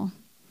criminal.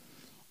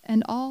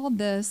 And all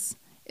this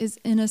is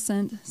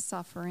innocent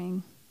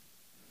suffering.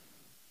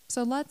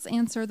 So let's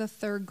answer the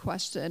third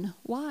question.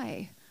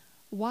 Why?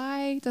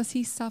 Why does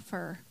he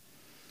suffer?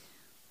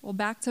 Well,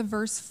 back to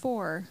verse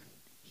 4.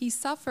 He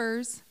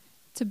suffers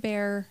to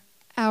bear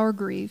our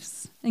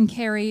griefs and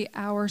carry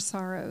our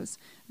sorrows.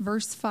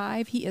 Verse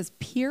 5, he is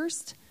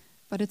pierced,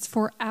 but it's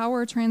for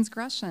our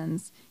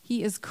transgressions.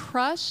 He is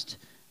crushed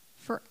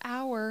for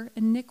our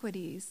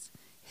iniquities.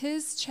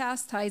 His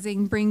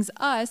chastising brings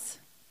us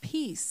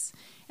peace,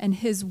 and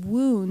his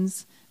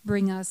wounds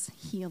bring us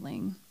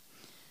healing.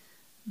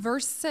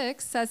 Verse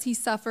 6 says he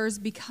suffers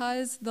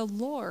because the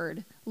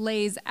Lord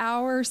lays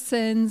our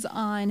sins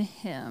on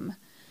him.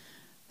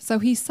 So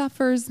he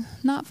suffers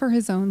not for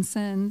his own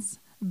sins,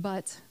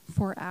 but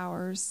for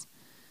ours.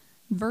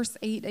 Verse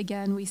 8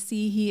 again, we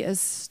see he is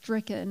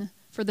stricken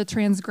for the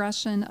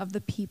transgression of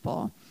the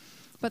people.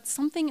 But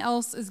something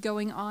else is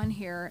going on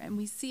here, and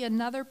we see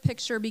another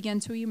picture begin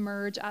to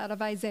emerge out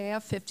of Isaiah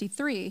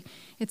 53.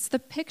 It's the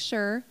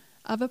picture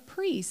of a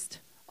priest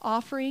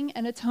offering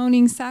an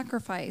atoning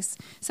sacrifice.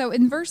 So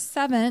in verse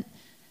 7,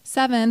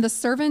 the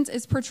servant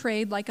is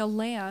portrayed like a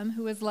lamb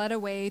who is led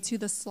away to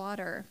the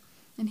slaughter.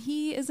 And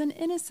he is an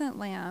innocent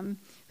lamb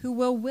who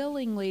will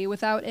willingly,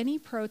 without any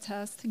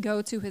protest,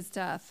 go to his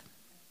death.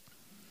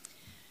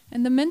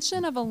 And the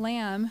mention of a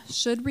lamb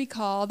should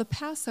recall the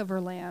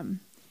Passover lamb,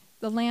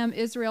 the lamb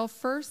Israel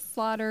first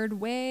slaughtered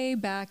way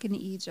back in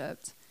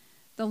Egypt.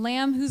 The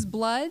lamb whose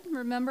blood,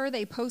 remember,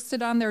 they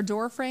posted on their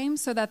doorframe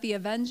so that the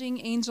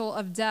avenging angel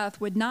of death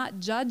would not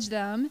judge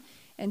them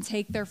and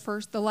take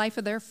the life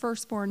of their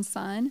firstborn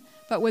son,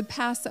 but would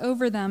pass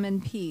over them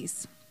in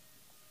peace.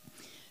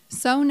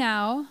 So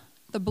now,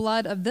 the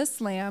blood of this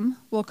lamb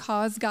will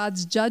cause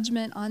God's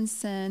judgment on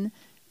sin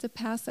to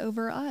pass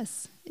over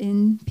us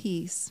in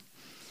peace.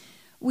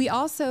 We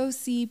also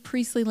see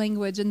priestly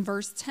language in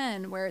verse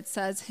 10 where it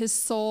says his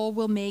soul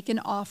will make an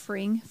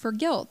offering for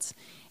guilt.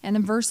 And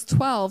in verse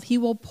 12, he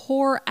will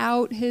pour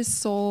out his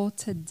soul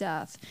to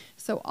death.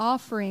 So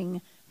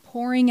offering,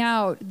 pouring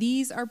out,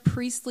 these are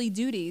priestly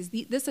duties.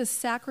 This is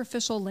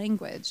sacrificial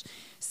language.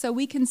 So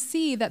we can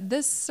see that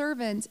this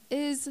servant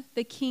is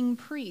the king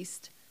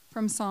priest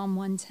from Psalm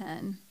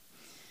 110.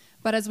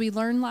 But as we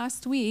learned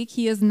last week,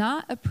 he is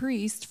not a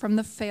priest from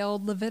the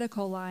failed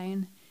Levitical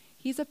line.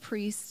 He's a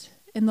priest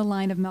in the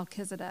line of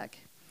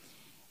Melchizedek.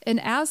 And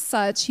as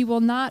such, he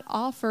will not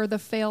offer the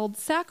failed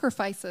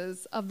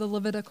sacrifices of the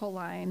Levitical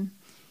line.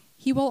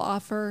 He will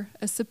offer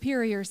a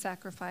superior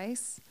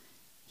sacrifice.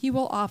 He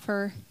will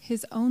offer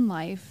his own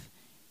life.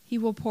 He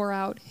will pour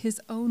out his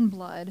own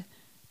blood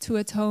to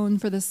atone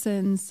for the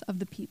sins of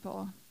the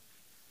people.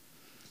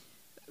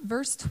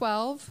 Verse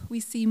 12, we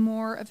see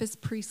more of his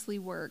priestly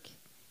work.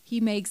 He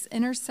makes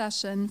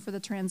intercession for the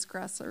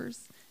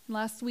transgressors.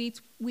 Last week,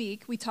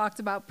 we talked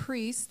about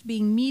priests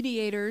being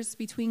mediators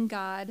between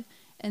God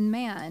and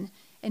man.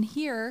 And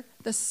here,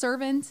 the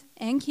servant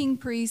and king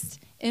priest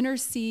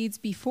intercedes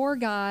before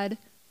God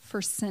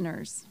for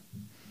sinners.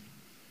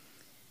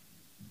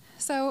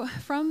 So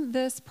from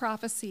this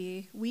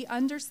prophecy, we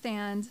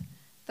understand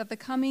that the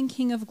coming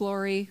King of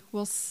Glory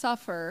will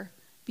suffer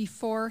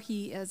before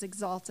he is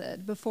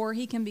exalted, before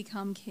he can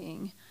become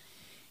king.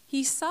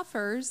 He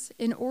suffers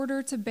in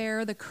order to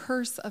bear the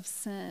curse of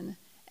sin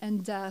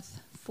and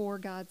death for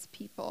God's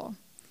people.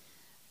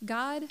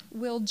 God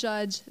will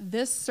judge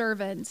this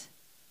servant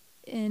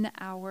in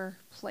our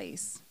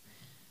place.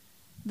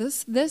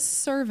 This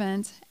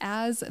servant,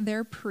 as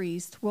their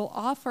priest, will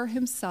offer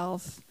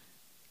himself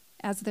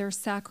as their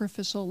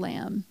sacrificial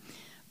lamb.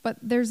 But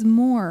there's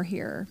more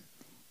here.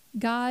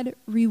 God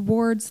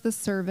rewards the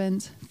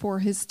servant for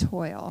his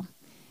toil.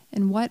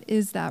 And what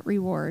is that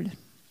reward?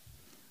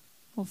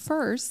 Well,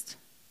 first,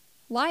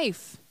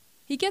 life.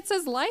 He gets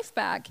his life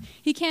back.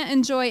 He can't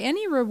enjoy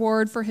any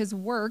reward for his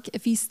work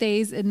if he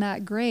stays in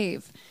that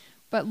grave.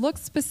 But look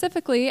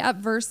specifically at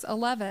verse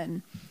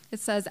 11. It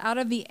says, out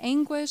of the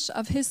anguish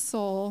of his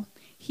soul,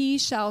 he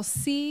shall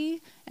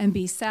see and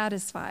be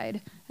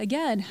satisfied.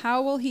 Again,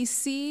 how will he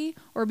see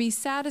or be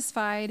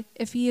satisfied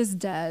if he is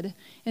dead?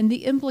 And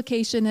the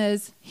implication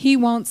is he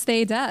won't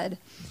stay dead.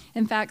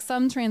 In fact,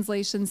 some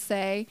translations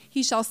say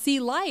he shall see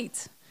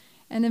light.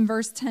 And in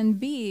verse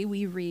 10b,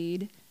 we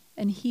read,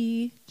 and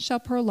he shall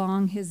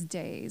prolong his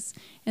days.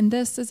 And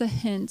this is a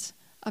hint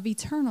of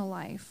eternal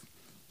life.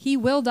 He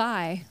will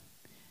die.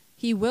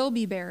 He will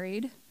be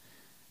buried.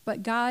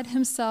 But God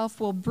himself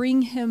will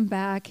bring him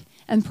back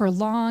and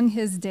prolong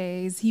his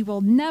days. He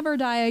will never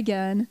die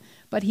again,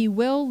 but he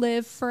will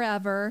live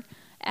forever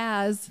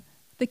as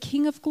the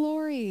King of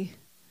Glory.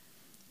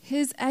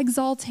 His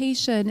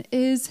exaltation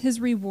is his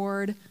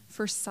reward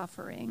for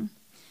suffering.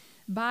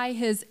 By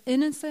his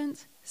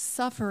innocent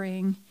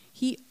suffering,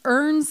 he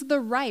earns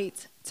the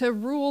right to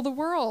rule the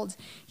world.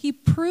 He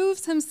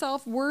proves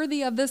himself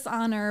worthy of this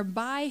honor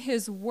by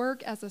his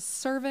work as a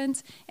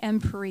servant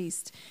and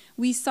priest.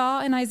 We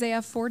saw in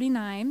Isaiah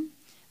 49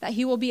 that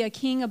he will be a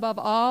king above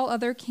all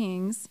other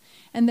kings.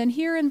 And then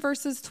here in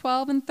verses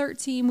 12 and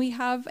 13, we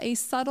have a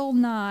subtle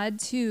nod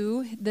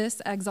to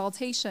this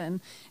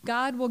exaltation.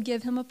 God will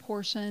give him a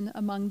portion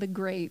among the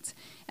great,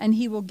 and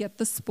he will get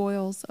the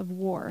spoils of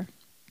war.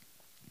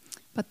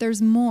 But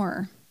there's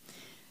more.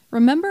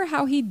 Remember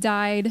how he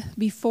died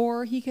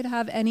before he could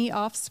have any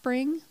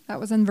offspring? That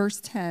was in verse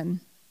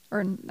 10.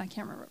 Or I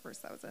can't remember what verse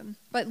that was in.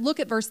 But look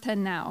at verse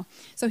 10 now.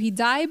 So he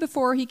died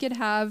before he could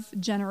have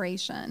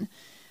generation.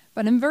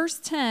 But in verse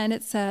 10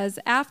 it says,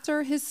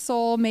 after his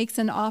soul makes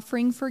an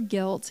offering for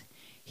guilt,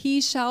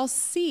 he shall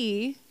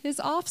see his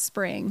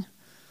offspring.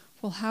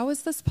 Well, how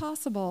is this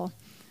possible?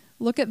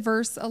 Look at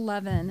verse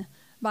 11.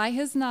 By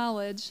his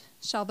knowledge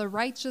shall the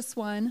righteous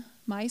one,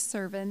 my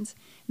servant,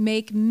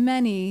 make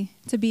many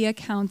to be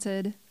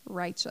accounted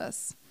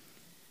righteous.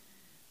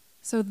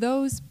 So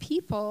those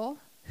people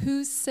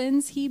whose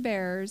sins he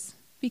bears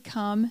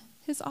become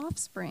his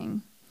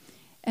offspring.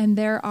 and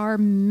there are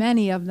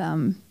many of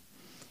them.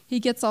 He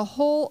gets a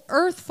whole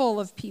earth full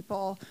of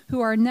people who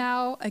are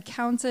now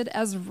accounted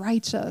as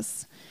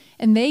righteous,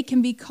 and they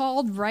can be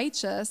called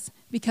righteous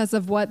because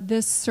of what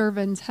this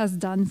servant has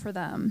done for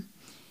them.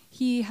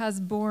 He has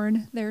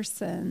borne their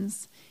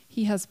sins.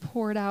 He has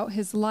poured out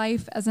his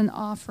life as an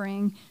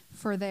offering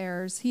for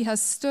theirs. He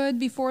has stood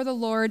before the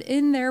Lord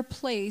in their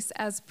place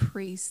as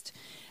priest,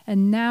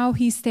 and now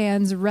he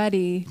stands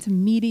ready to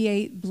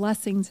mediate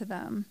blessing to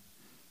them.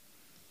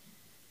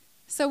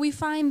 So we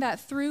find that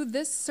through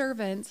this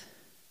servant,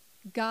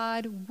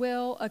 God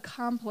will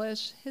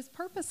accomplish his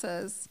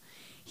purposes.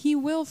 He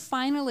will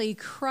finally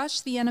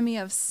crush the enemy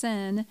of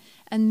sin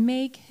and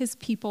make his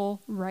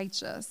people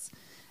righteous.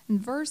 And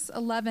verse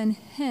 11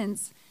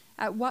 hints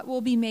at what will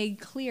be made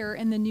clear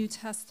in the New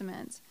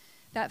Testament,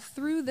 that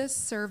through this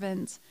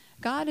servant,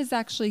 God is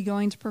actually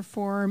going to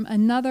perform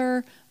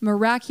another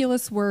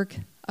miraculous work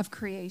of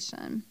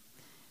creation.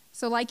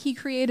 So like he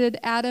created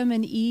Adam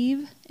and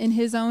Eve in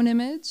his own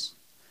image,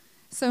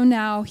 so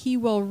now he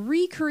will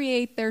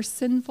recreate their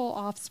sinful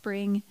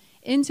offspring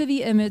into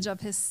the image of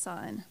his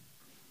Son.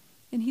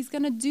 And he's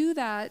going to do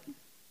that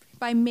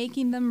by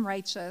making them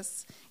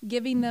righteous,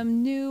 giving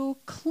them new,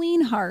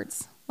 clean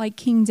hearts, like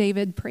King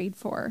David prayed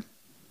for.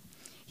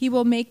 He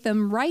will make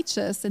them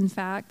righteous, in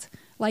fact,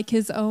 like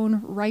his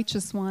own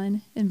righteous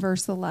one in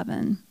verse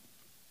 11.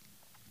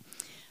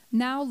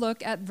 Now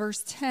look at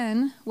verse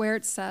 10, where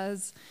it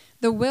says,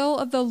 "The will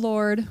of the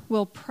Lord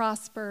will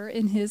prosper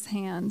in his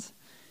hand."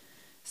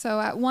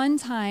 So at one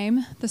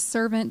time, the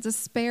servant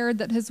despaired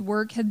that his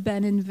work had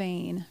been in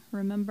vain,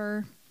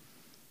 remember?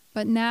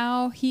 But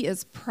now he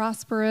is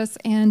prosperous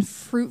and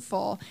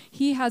fruitful.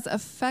 He has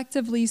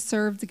effectively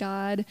served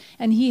God,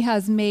 and he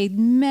has made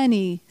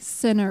many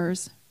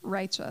sinners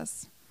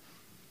righteous.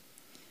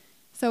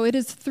 So it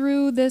is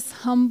through this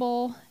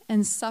humble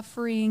and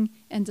suffering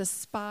and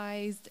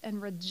despised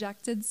and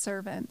rejected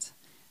servant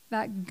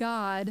that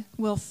God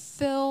will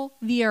fill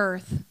the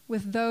earth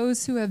with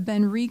those who have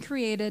been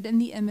recreated in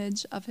the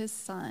image of his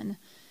Son.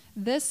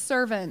 This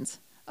servant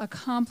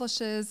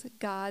accomplishes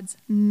God's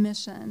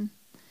mission.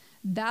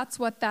 That's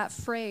what that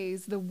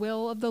phrase, "the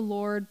will of the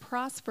Lord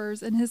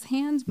prospers in his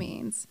hand,"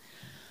 means.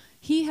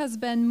 He has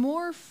been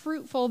more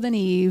fruitful than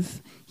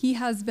Eve. He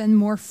has been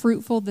more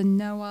fruitful than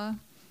Noah.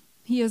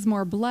 He is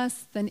more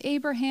blessed than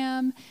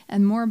Abraham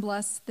and more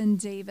blessed than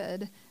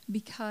David,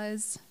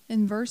 because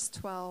in verse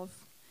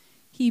 12,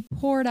 he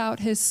poured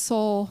out his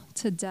soul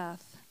to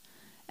death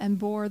and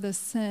bore the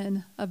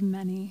sin of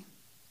many.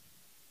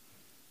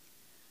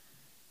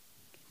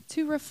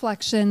 Two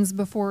reflections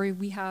before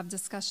we have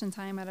discussion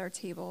time at our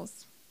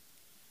tables.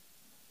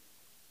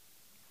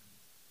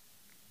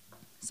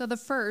 So the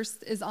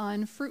first is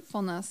on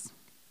fruitfulness.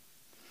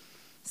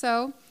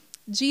 So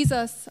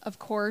Jesus, of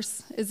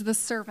course, is the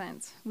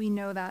servant. We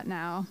know that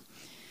now.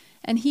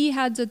 And he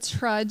had to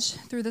trudge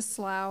through the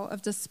slough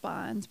of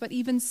despond. But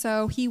even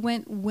so, he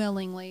went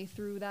willingly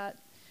through that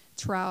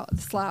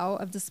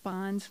slough of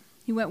despond.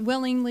 He went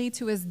willingly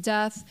to his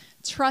death,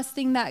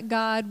 trusting that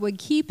God would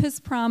keep his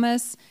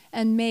promise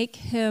and make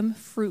him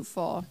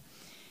fruitful.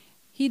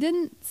 He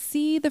didn't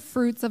see the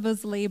fruits of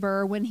his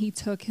labor when he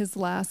took his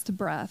last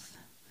breath.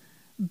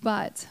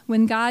 But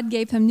when God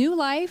gave him new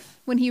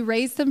life, when he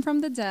raised him from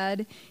the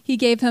dead, he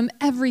gave him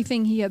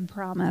everything he had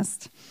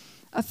promised.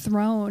 A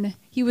throne.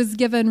 He was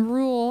given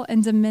rule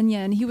and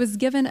dominion. He was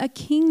given a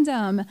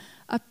kingdom,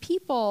 a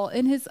people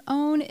in his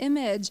own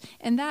image.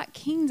 And that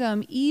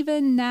kingdom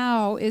even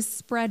now is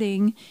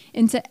spreading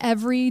into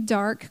every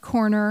dark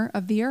corner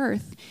of the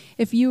earth.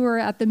 If you were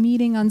at the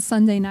meeting on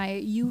Sunday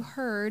night, you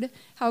heard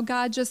how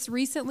God just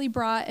recently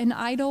brought an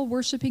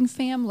idol-worshiping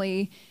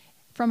family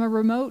from a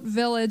remote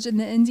village in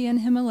the Indian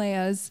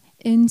Himalayas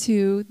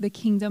into the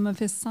kingdom of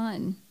his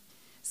Son.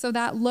 So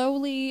that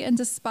lowly and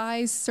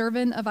despised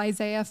servant of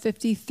Isaiah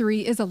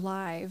 53 is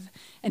alive,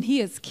 and he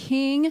is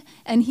king,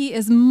 and he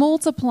is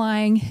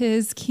multiplying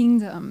his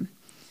kingdom.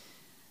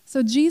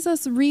 So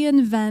Jesus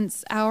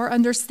reinvents our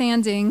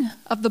understanding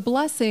of the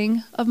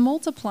blessing of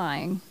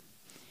multiplying.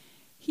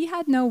 He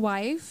had no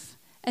wife,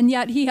 and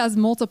yet he has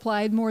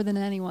multiplied more than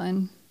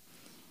anyone.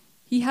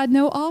 He had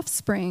no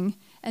offspring,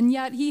 and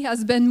yet he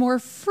has been more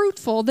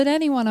fruitful than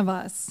any one of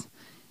us.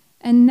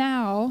 And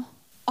now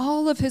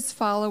all of his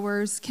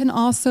followers can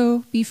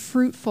also be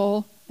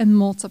fruitful and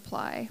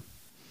multiply.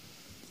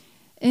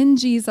 In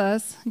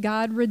Jesus,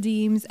 God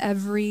redeems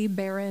every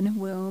barren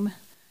womb.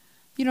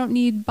 You don't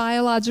need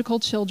biological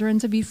children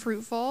to be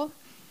fruitful.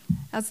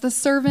 As the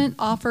servant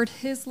offered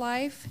his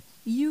life,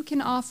 you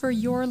can offer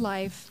your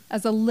life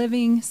as a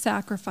living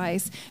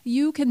sacrifice.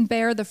 You can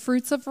bear the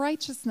fruits of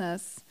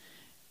righteousness.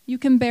 You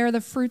can bear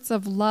the fruits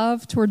of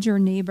love toward your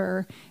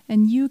neighbor,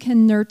 and you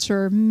can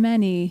nurture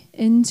many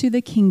into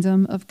the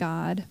kingdom of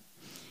God.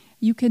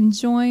 You can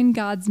join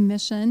God's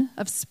mission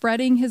of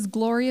spreading his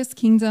glorious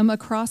kingdom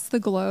across the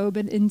globe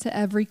and into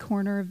every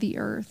corner of the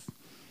earth.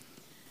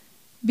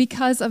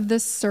 Because of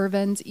this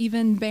servant,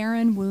 even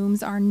barren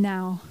wombs are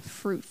now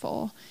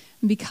fruitful.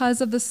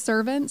 Because of the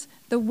servant,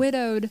 the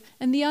widowed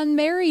and the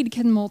unmarried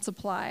can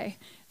multiply.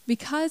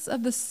 Because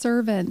of the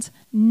servant,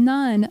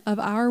 none of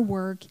our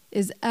work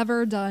is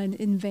ever done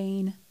in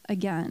vain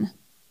again.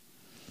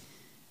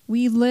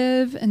 We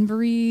live and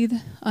breathe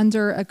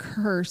under a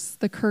curse,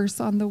 the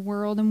curse on the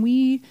world, and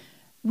we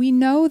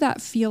know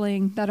that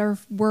feeling that our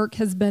work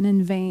has been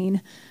in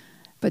vain.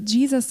 But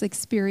Jesus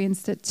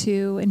experienced it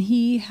too, and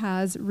he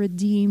has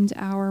redeemed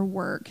our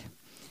work.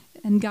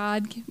 And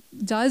God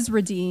does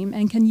redeem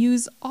and can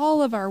use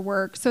all of our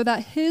work so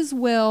that his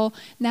will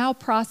now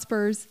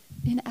prospers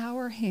in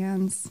our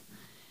hands.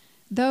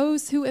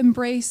 Those who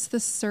embrace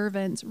the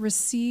servant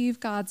receive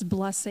God's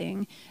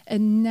blessing,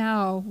 and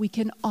now we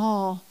can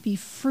all be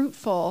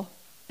fruitful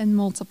and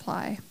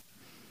multiply.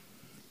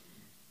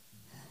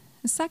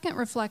 The second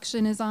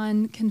reflection is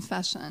on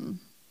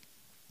confession.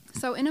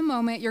 So in a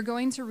moment, you're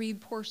going to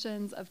read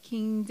portions of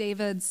King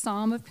David's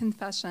Psalm of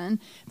Confession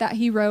that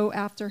he wrote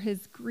after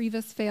his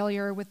grievous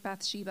failure with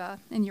Bathsheba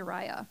and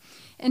Uriah.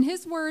 And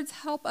his words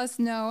help us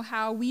know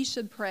how we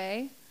should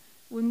pray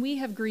when we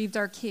have grieved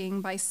our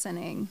king by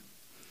sinning.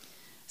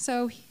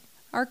 So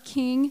our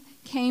king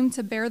came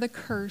to bear the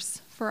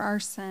curse for our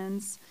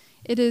sins.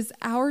 It is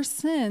our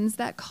sins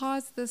that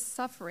cause this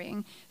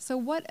suffering. So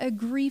what a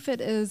grief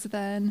it is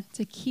then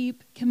to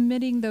keep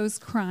committing those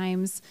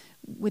crimes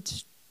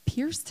which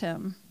pierced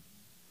him.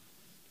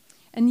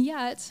 And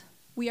yet,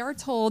 we are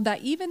told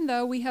that even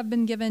though we have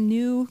been given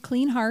new,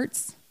 clean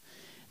hearts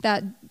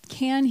that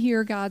can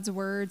hear God's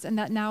words and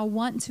that now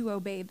want to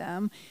obey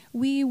them,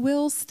 we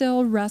will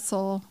still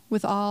wrestle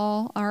with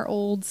all our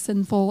old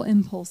sinful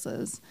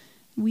impulses.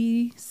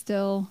 We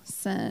still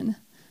sin.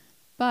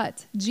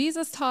 But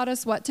Jesus taught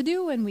us what to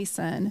do when we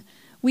sin.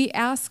 We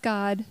ask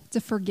God to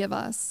forgive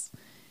us.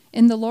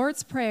 In the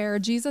Lord's Prayer,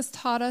 Jesus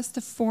taught us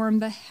to form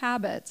the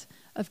habit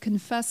of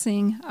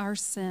confessing our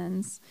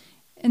sins.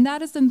 And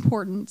that is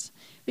important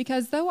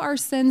because though our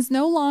sins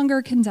no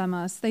longer condemn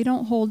us, they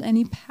don't hold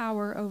any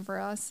power over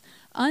us,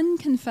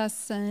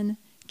 unconfessed sin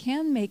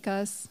can make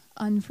us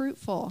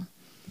unfruitful.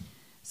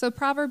 So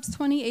Proverbs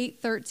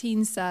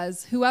 28:13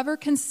 says, "Whoever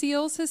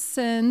conceals his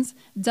sins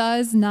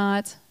does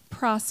not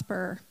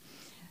prosper."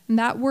 And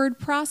that word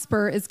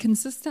prosper is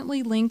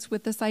consistently linked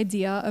with this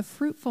idea of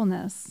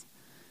fruitfulness.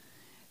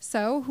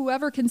 So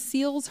whoever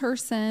conceals her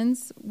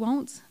sins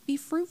won't be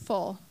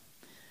fruitful.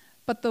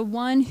 But the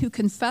one who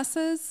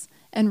confesses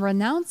and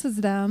renounces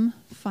them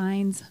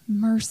finds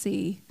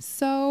mercy.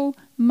 So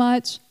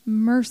much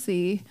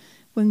mercy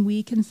when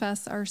we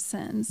confess our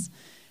sins.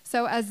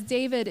 So as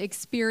David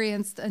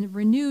experienced a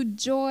renewed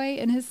joy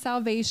in his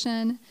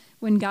salvation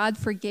when God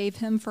forgave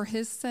him for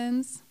his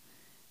sins,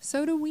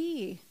 so do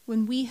we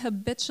when we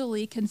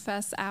habitually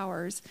confess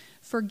ours.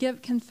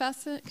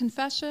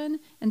 Confession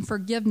and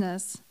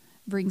forgiveness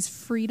brings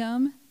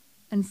freedom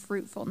and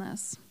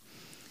fruitfulness.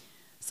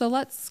 So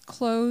let's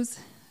close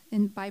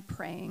by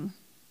praying.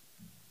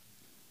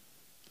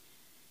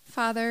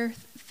 Father,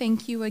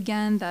 thank you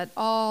again that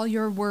all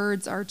your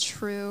words are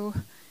true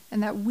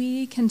and that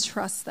we can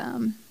trust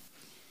them.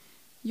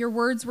 Your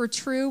words were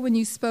true when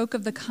you spoke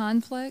of the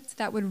conflict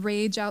that would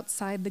rage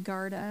outside the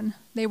garden.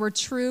 They were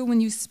true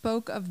when you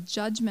spoke of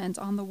judgment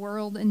on the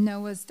world in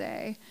Noah's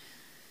day.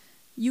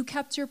 You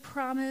kept your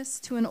promise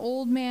to an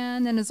old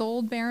man and his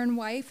old barren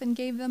wife and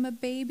gave them a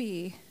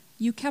baby.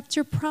 You kept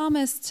your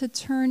promise to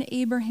turn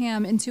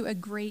Abraham into a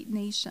great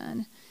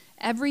nation.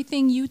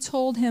 Everything you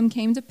told him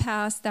came to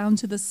pass down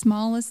to the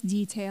smallest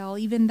detail,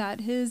 even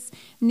that his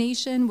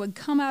nation would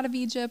come out of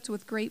Egypt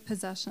with great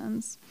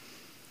possessions.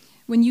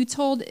 When you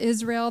told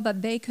Israel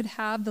that they could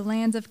have the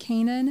land of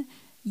Canaan,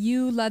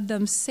 you led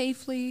them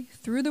safely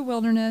through the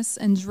wilderness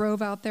and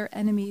drove out their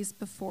enemies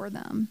before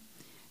them.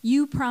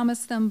 You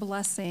promised them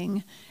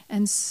blessing,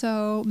 and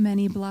so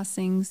many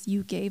blessings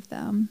you gave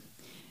them.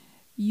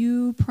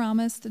 You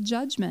promised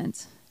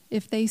judgment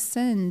if they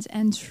sinned,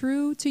 and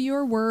true to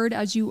your word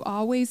as you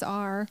always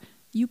are,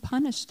 you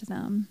punished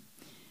them.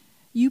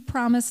 You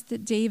promised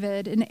that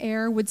David, an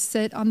heir, would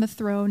sit on the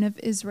throne of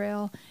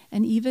Israel,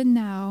 and even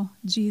now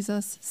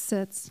Jesus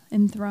sits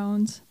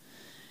enthroned.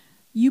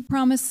 You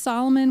promised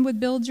Solomon would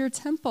build your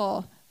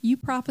temple. You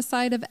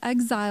prophesied of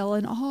exile,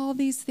 and all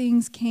these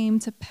things came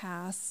to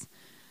pass.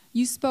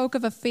 You spoke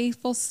of a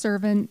faithful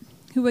servant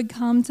who would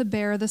come to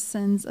bear the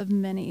sins of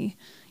many,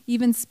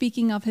 even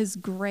speaking of his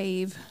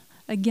grave.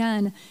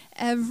 Again,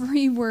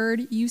 every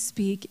word you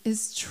speak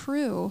is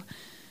true.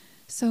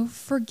 So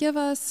forgive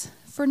us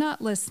for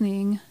not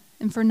listening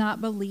and for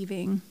not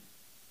believing.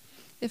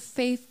 If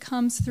faith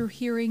comes through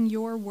hearing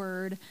your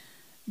word,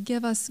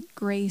 give us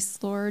grace,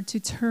 Lord, to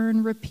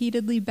turn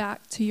repeatedly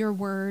back to your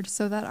word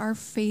so that our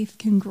faith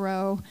can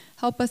grow.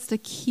 Help us to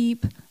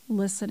keep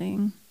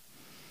listening.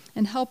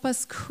 And help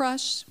us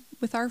crush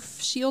with our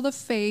shield of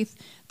faith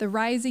the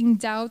rising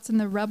doubts and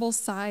the rebel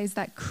sighs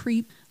that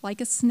creep like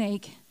a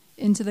snake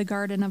into the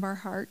garden of our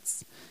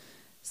hearts.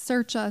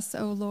 Search us,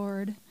 O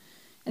Lord,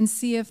 and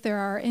see if there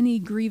are any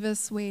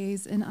grievous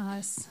ways in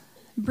us.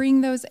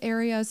 Bring those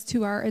areas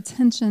to our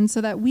attention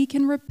so that we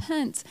can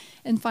repent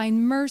and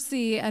find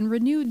mercy and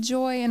renewed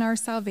joy in our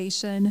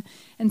salvation,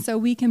 and so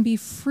we can be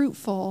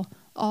fruitful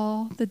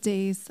all the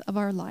days of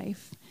our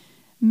life.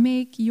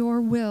 make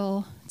your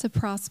will to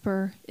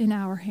prosper in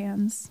our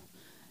hands.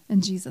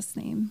 In Jesus'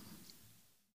 name.